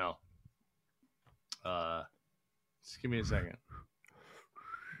jokes? no. Just give me a second.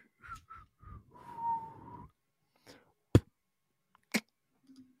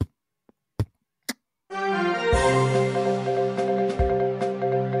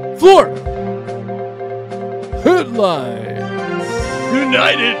 Florida headlines.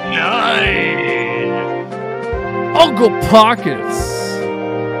 United 9. Uncle Pockets.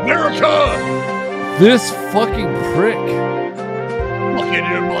 America. This fucking prick. Fucking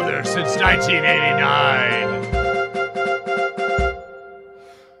your mother since 1989.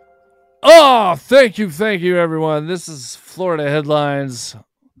 Oh, thank you, everyone. This is Florida headlines.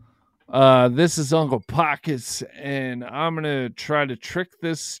 This is Uncle Pockets, and I'm gonna try to trick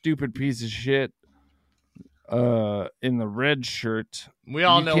this stupid piece of shit in the red shirt. We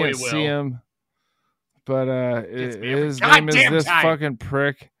all You know can't he will. see him, but Gets me every his name is goddamn this time. fucking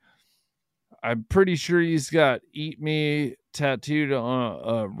prick. I'm pretty sure he's got "Eat Me" tattooed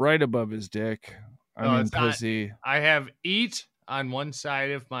on right above his dick. I No, mean, it's not. pussy. I have "eat" on one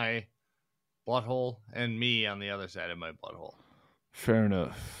side of my butthole and "me" on the other side of my butthole. Fair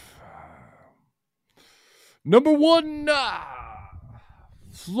enough. Number one,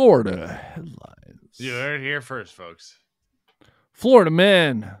 Florida headlines. You heard it here first, folks. Florida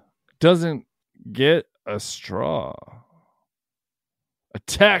man doesn't get a straw.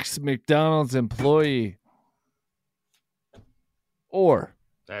 Attacks McDonald's employee. Or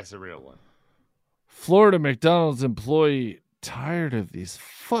That's the real one. Florida McDonald's employee tired of these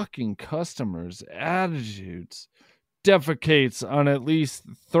fucking customers' attitudes defecates on at least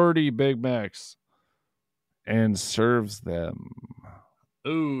 30 Big Macs and serves them.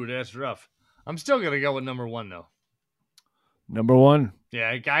 Ooh, that's rough. I'm still going to go with number one, though. Number one.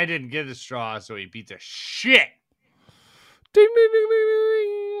 Yeah, a guy didn't get a straw, so he beat the shit. Ding, ding, ding, ding,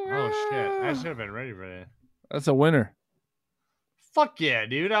 ding. Oh, shit. I should have been ready for that. That's a winner. Fuck yeah,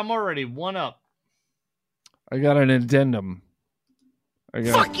 dude. I'm already one up. I got an addendum.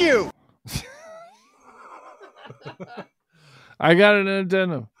 Fuck you! I got an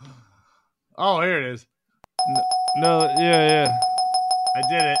addendum. Oh, here it is. No, yeah. I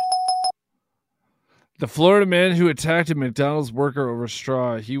did it. The Florida man who attacked a McDonald's worker over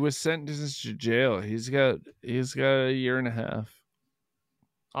straw, he was sentenced to jail. He's got a year and a half.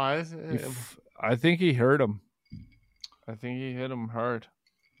 Oh, this, I think he hurt him. I think he hit him hard.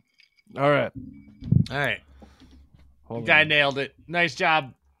 All right. all right. Hold Guy on. nailed it. Nice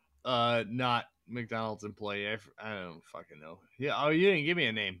job. Not McDonald's employee. I don't fucking know. Yeah. Oh, you didn't give me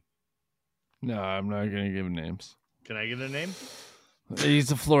a name. No, I'm not going to give names. Can I get a name?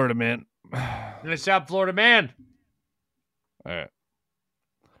 He's a Florida man. Nice job, Florida man. All right.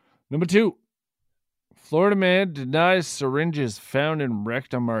 Number 2. Florida man denies syringes found in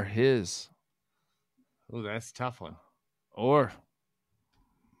rectum are his. Oh, that's a tough one. Or,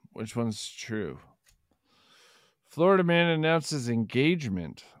 which one's true? Florida man announces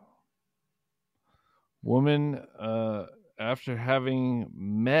engagement. Woman, after having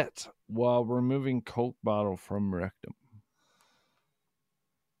met while removing Coke bottle from rectum.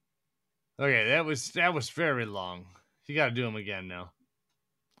 Okay, that was very long. You got to do them again now.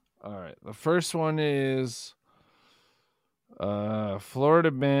 All right. The first one is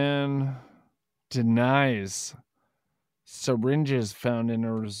Florida man denies syringes found in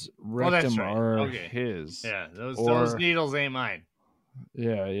his rectum are his. Yeah, those needles ain't mine.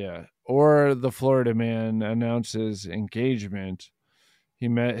 Yeah. Or the Florida man announces engagement. He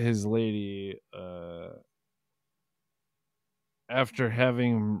met his lady after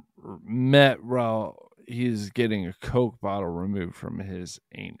having met while he's getting a Coke bottle removed from his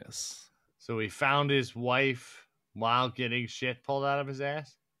anus. So he found his wife while getting shit pulled out of his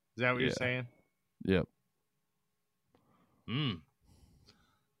ass? Is that what you're saying? Yep.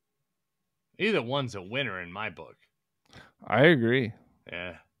 Either one's a winner in my book. I agree.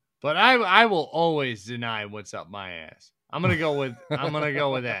 Yeah. But I will always deny what's up my ass. I'm gonna go with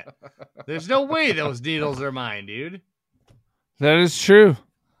that. There's no way those needles are mine, dude. That is true.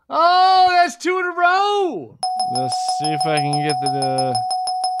 Oh, that's 2 in a row. Let's see if I can get the.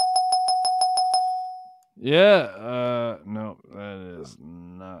 No, that is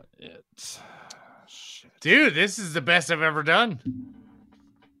not it. Shit. Dude, this is the best I've ever done.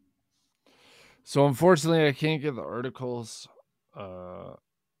 So unfortunately, I can't get the articles.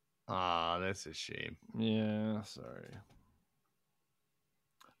 That's a shame. Yeah, sorry.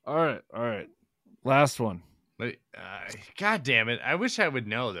 All right. Last one. But, God damn it. I wish I would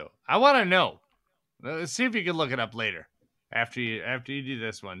know, though. I want to know. Let's see if you can look it up later. After you do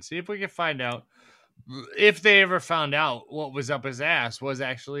this one. See if we can find out if they ever found out what was up his ass was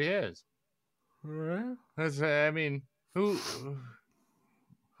actually his. Right.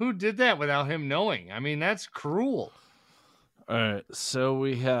 Who did that without him knowing? I mean, that's cruel. All right, so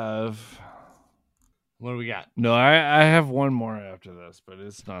we have... What do we got? No, I have one more after this, but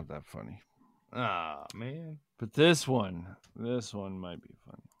it's not that funny. Oh, man. But this one might be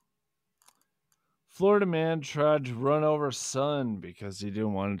funny. Florida man tried to run over son because he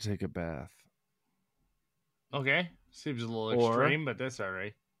didn't want to take a bath. Okay. Seems a little extreme, but that's all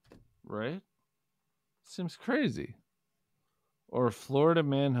right. Right? Seems crazy. Or Florida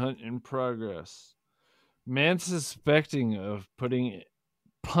manhunt in progress. Man suspecting of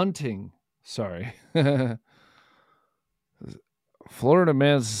punting. Sorry. Florida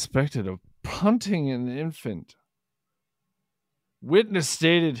man suspected of punting an infant. Witness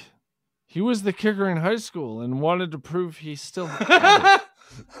stated he was the kicker in high school and wanted to prove he still had it.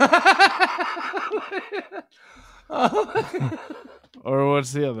 Or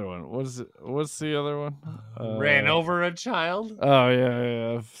what's the other one? What's the other one? Ran over a child? Oh,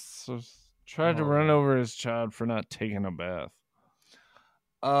 yeah. So, tried to run over his child for not taking a bath.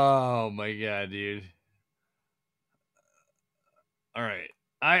 Oh, my God, dude. All right.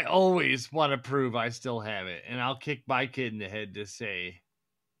 I always want to prove I still have it, and I'll kick my kid in the head to say,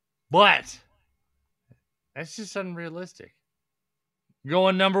 but that's just unrealistic.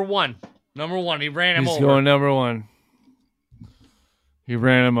 Going number one. He ran him over. He's going number one. He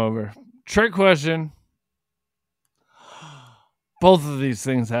ran him over. Trick question. Both of these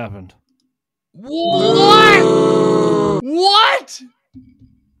things happened. What?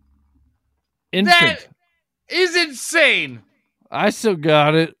 Infant. That is insane. I still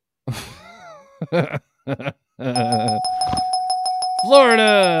got it.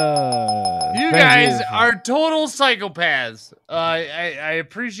 Florida. You guys are total psychopaths. I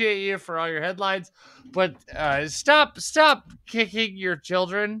appreciate you for all your headlines, but stop kicking your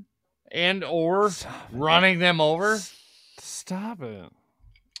children and or running them over. Stop it.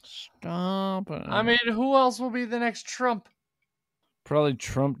 I mean, who else will be the next Trump? Probably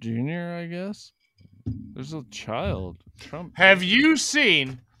Trump Jr., I guess. There's a child. Trump. Have you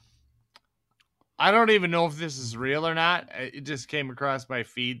seen... I don't even know if this is real or not. It just came across my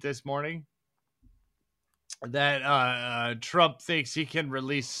feed this morning that Trump thinks he can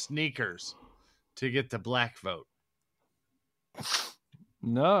release sneakers to get the black vote.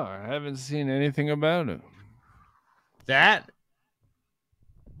 No, I haven't seen anything about it. That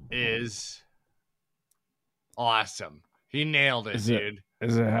is awesome. He nailed it, dude.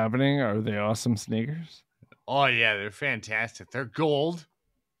 Is it happening? Are they awesome sneakers? Oh, yeah, they're fantastic. They're gold.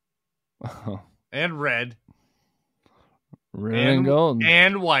 And red. And gold.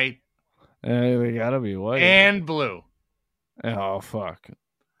 And white. They gotta be white. And blue. Oh, fuck.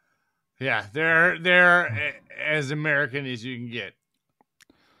 Yeah, they're as American as you can get.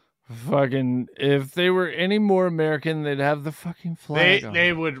 Fucking, if they were any more American, they'd have the fucking flag on.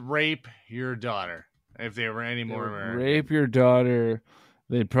 They would rape your daughter if they were any more American. Rape your daughter.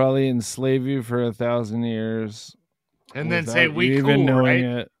 They'd probably enslave you for 1,000 years. And then say, we even cool, knowing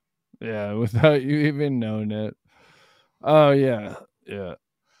right? it. Yeah, without you even knowing it. Oh, yeah. Yeah.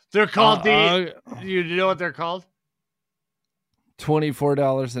 They're called you know what they're called?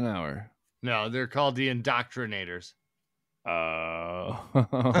 $24 an hour. No, they're called the indoctrinators. Oh,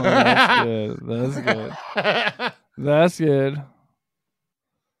 that's good. That's good. That's good.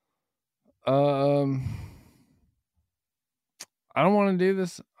 I don't want to do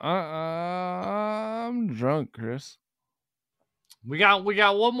this. I'm drunk, Chris. We got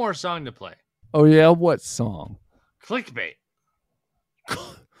one more song to play. Oh yeah, what song? Clickbait.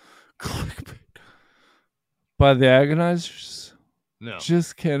 Clickbait. By the Agonizers? No.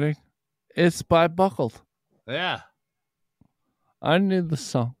 Just kidding. It's by Buckled. Yeah. I knew the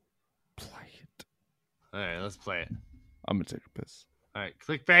song. Play it. All right, let's play it. I'm gonna take a piss. All right,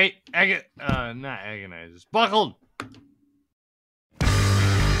 Clickbait. Not Agonizers. Buckled.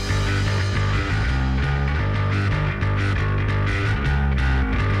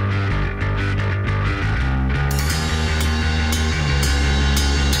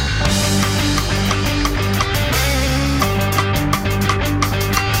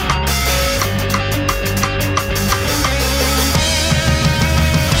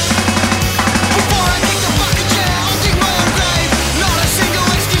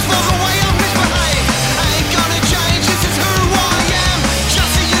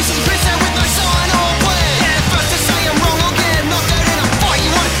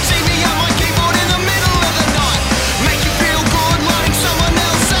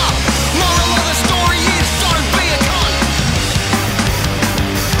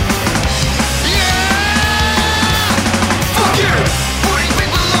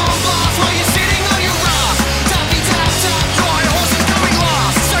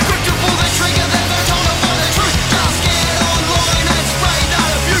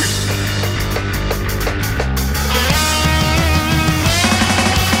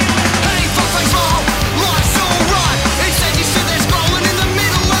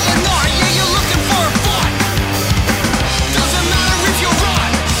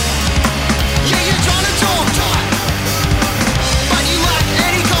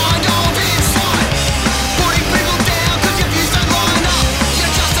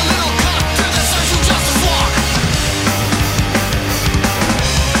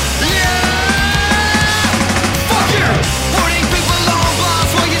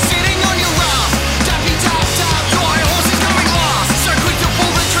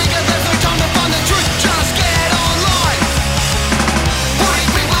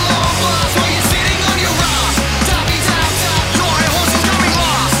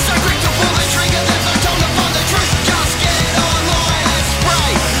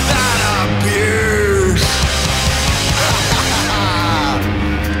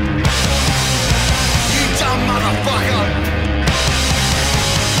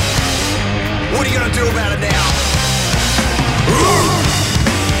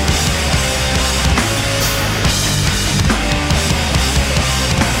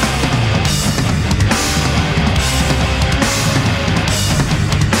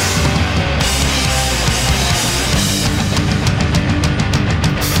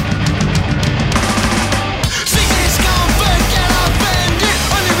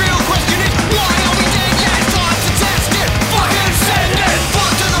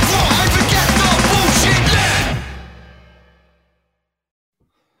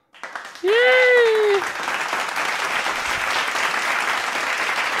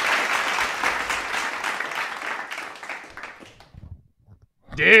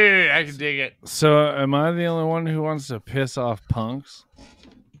 Dude, I can dig it. So, am I the only one who wants to piss off punks?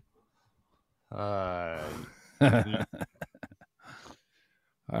 How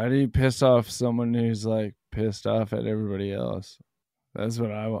do you piss off someone who's like pissed off at everybody else? That's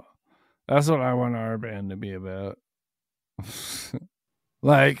what I want. That's what I want our band to be about.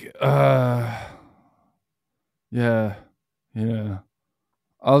 Like, yeah.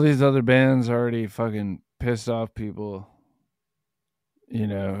 All these other bands already fucking pissed off people,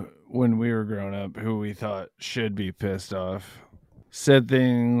 when we were growing up, who we thought should be pissed off. Said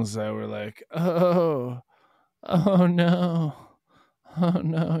things that were like, oh no,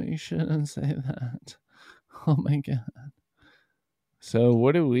 you shouldn't say that. Oh my God. So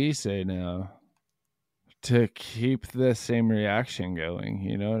what do we say now to keep the same reaction going?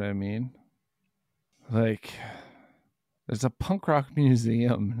 You know what I mean? Like, there's a punk rock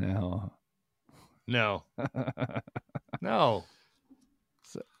museum now. No. No.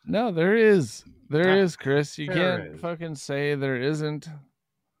 No, there is. There is, Chris. You can't fucking say there isn't.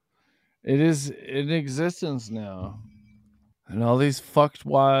 It is in existence now. And all these fucked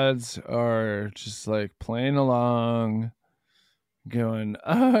wads are just like playing along, going,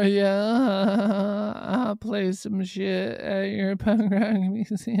 oh yeah, I'll play some shit at your punk rock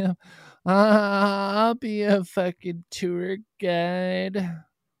museum. I'll be a fucking tour guide.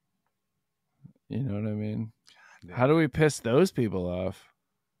 You know what I mean? How do we piss those people off?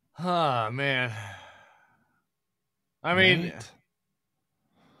 Oh, man. I mean,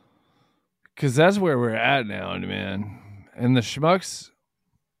 because that's where we're at now, man. And the schmucks,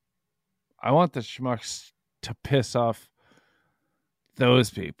 I want the schmucks to piss off those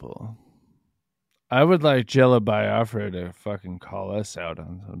people. I would like Jello Biafra to fucking call us out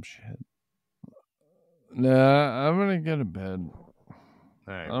on some shit. Nah, I'm gonna go to bed.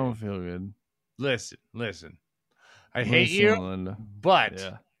 right, I don't feel good. Listen. I hate you, Linda. but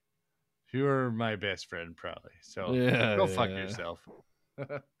Yeah. you're my best friend, probably. So go fuck yourself.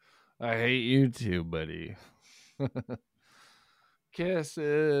 I hate you too, buddy.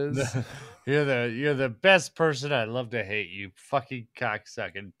 Kisses. You're the best person. I'd love to hate you, fucking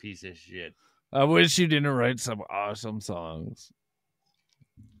cocksucking piece of shit. I wish you didn't write some awesome songs.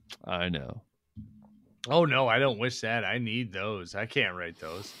 I know. Oh no, I don't wish that. I need those. I can't write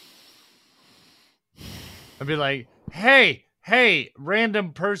those. I'd be like, hey,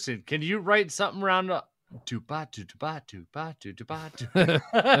 random person, can you write something around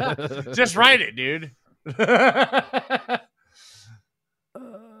just write it, dude.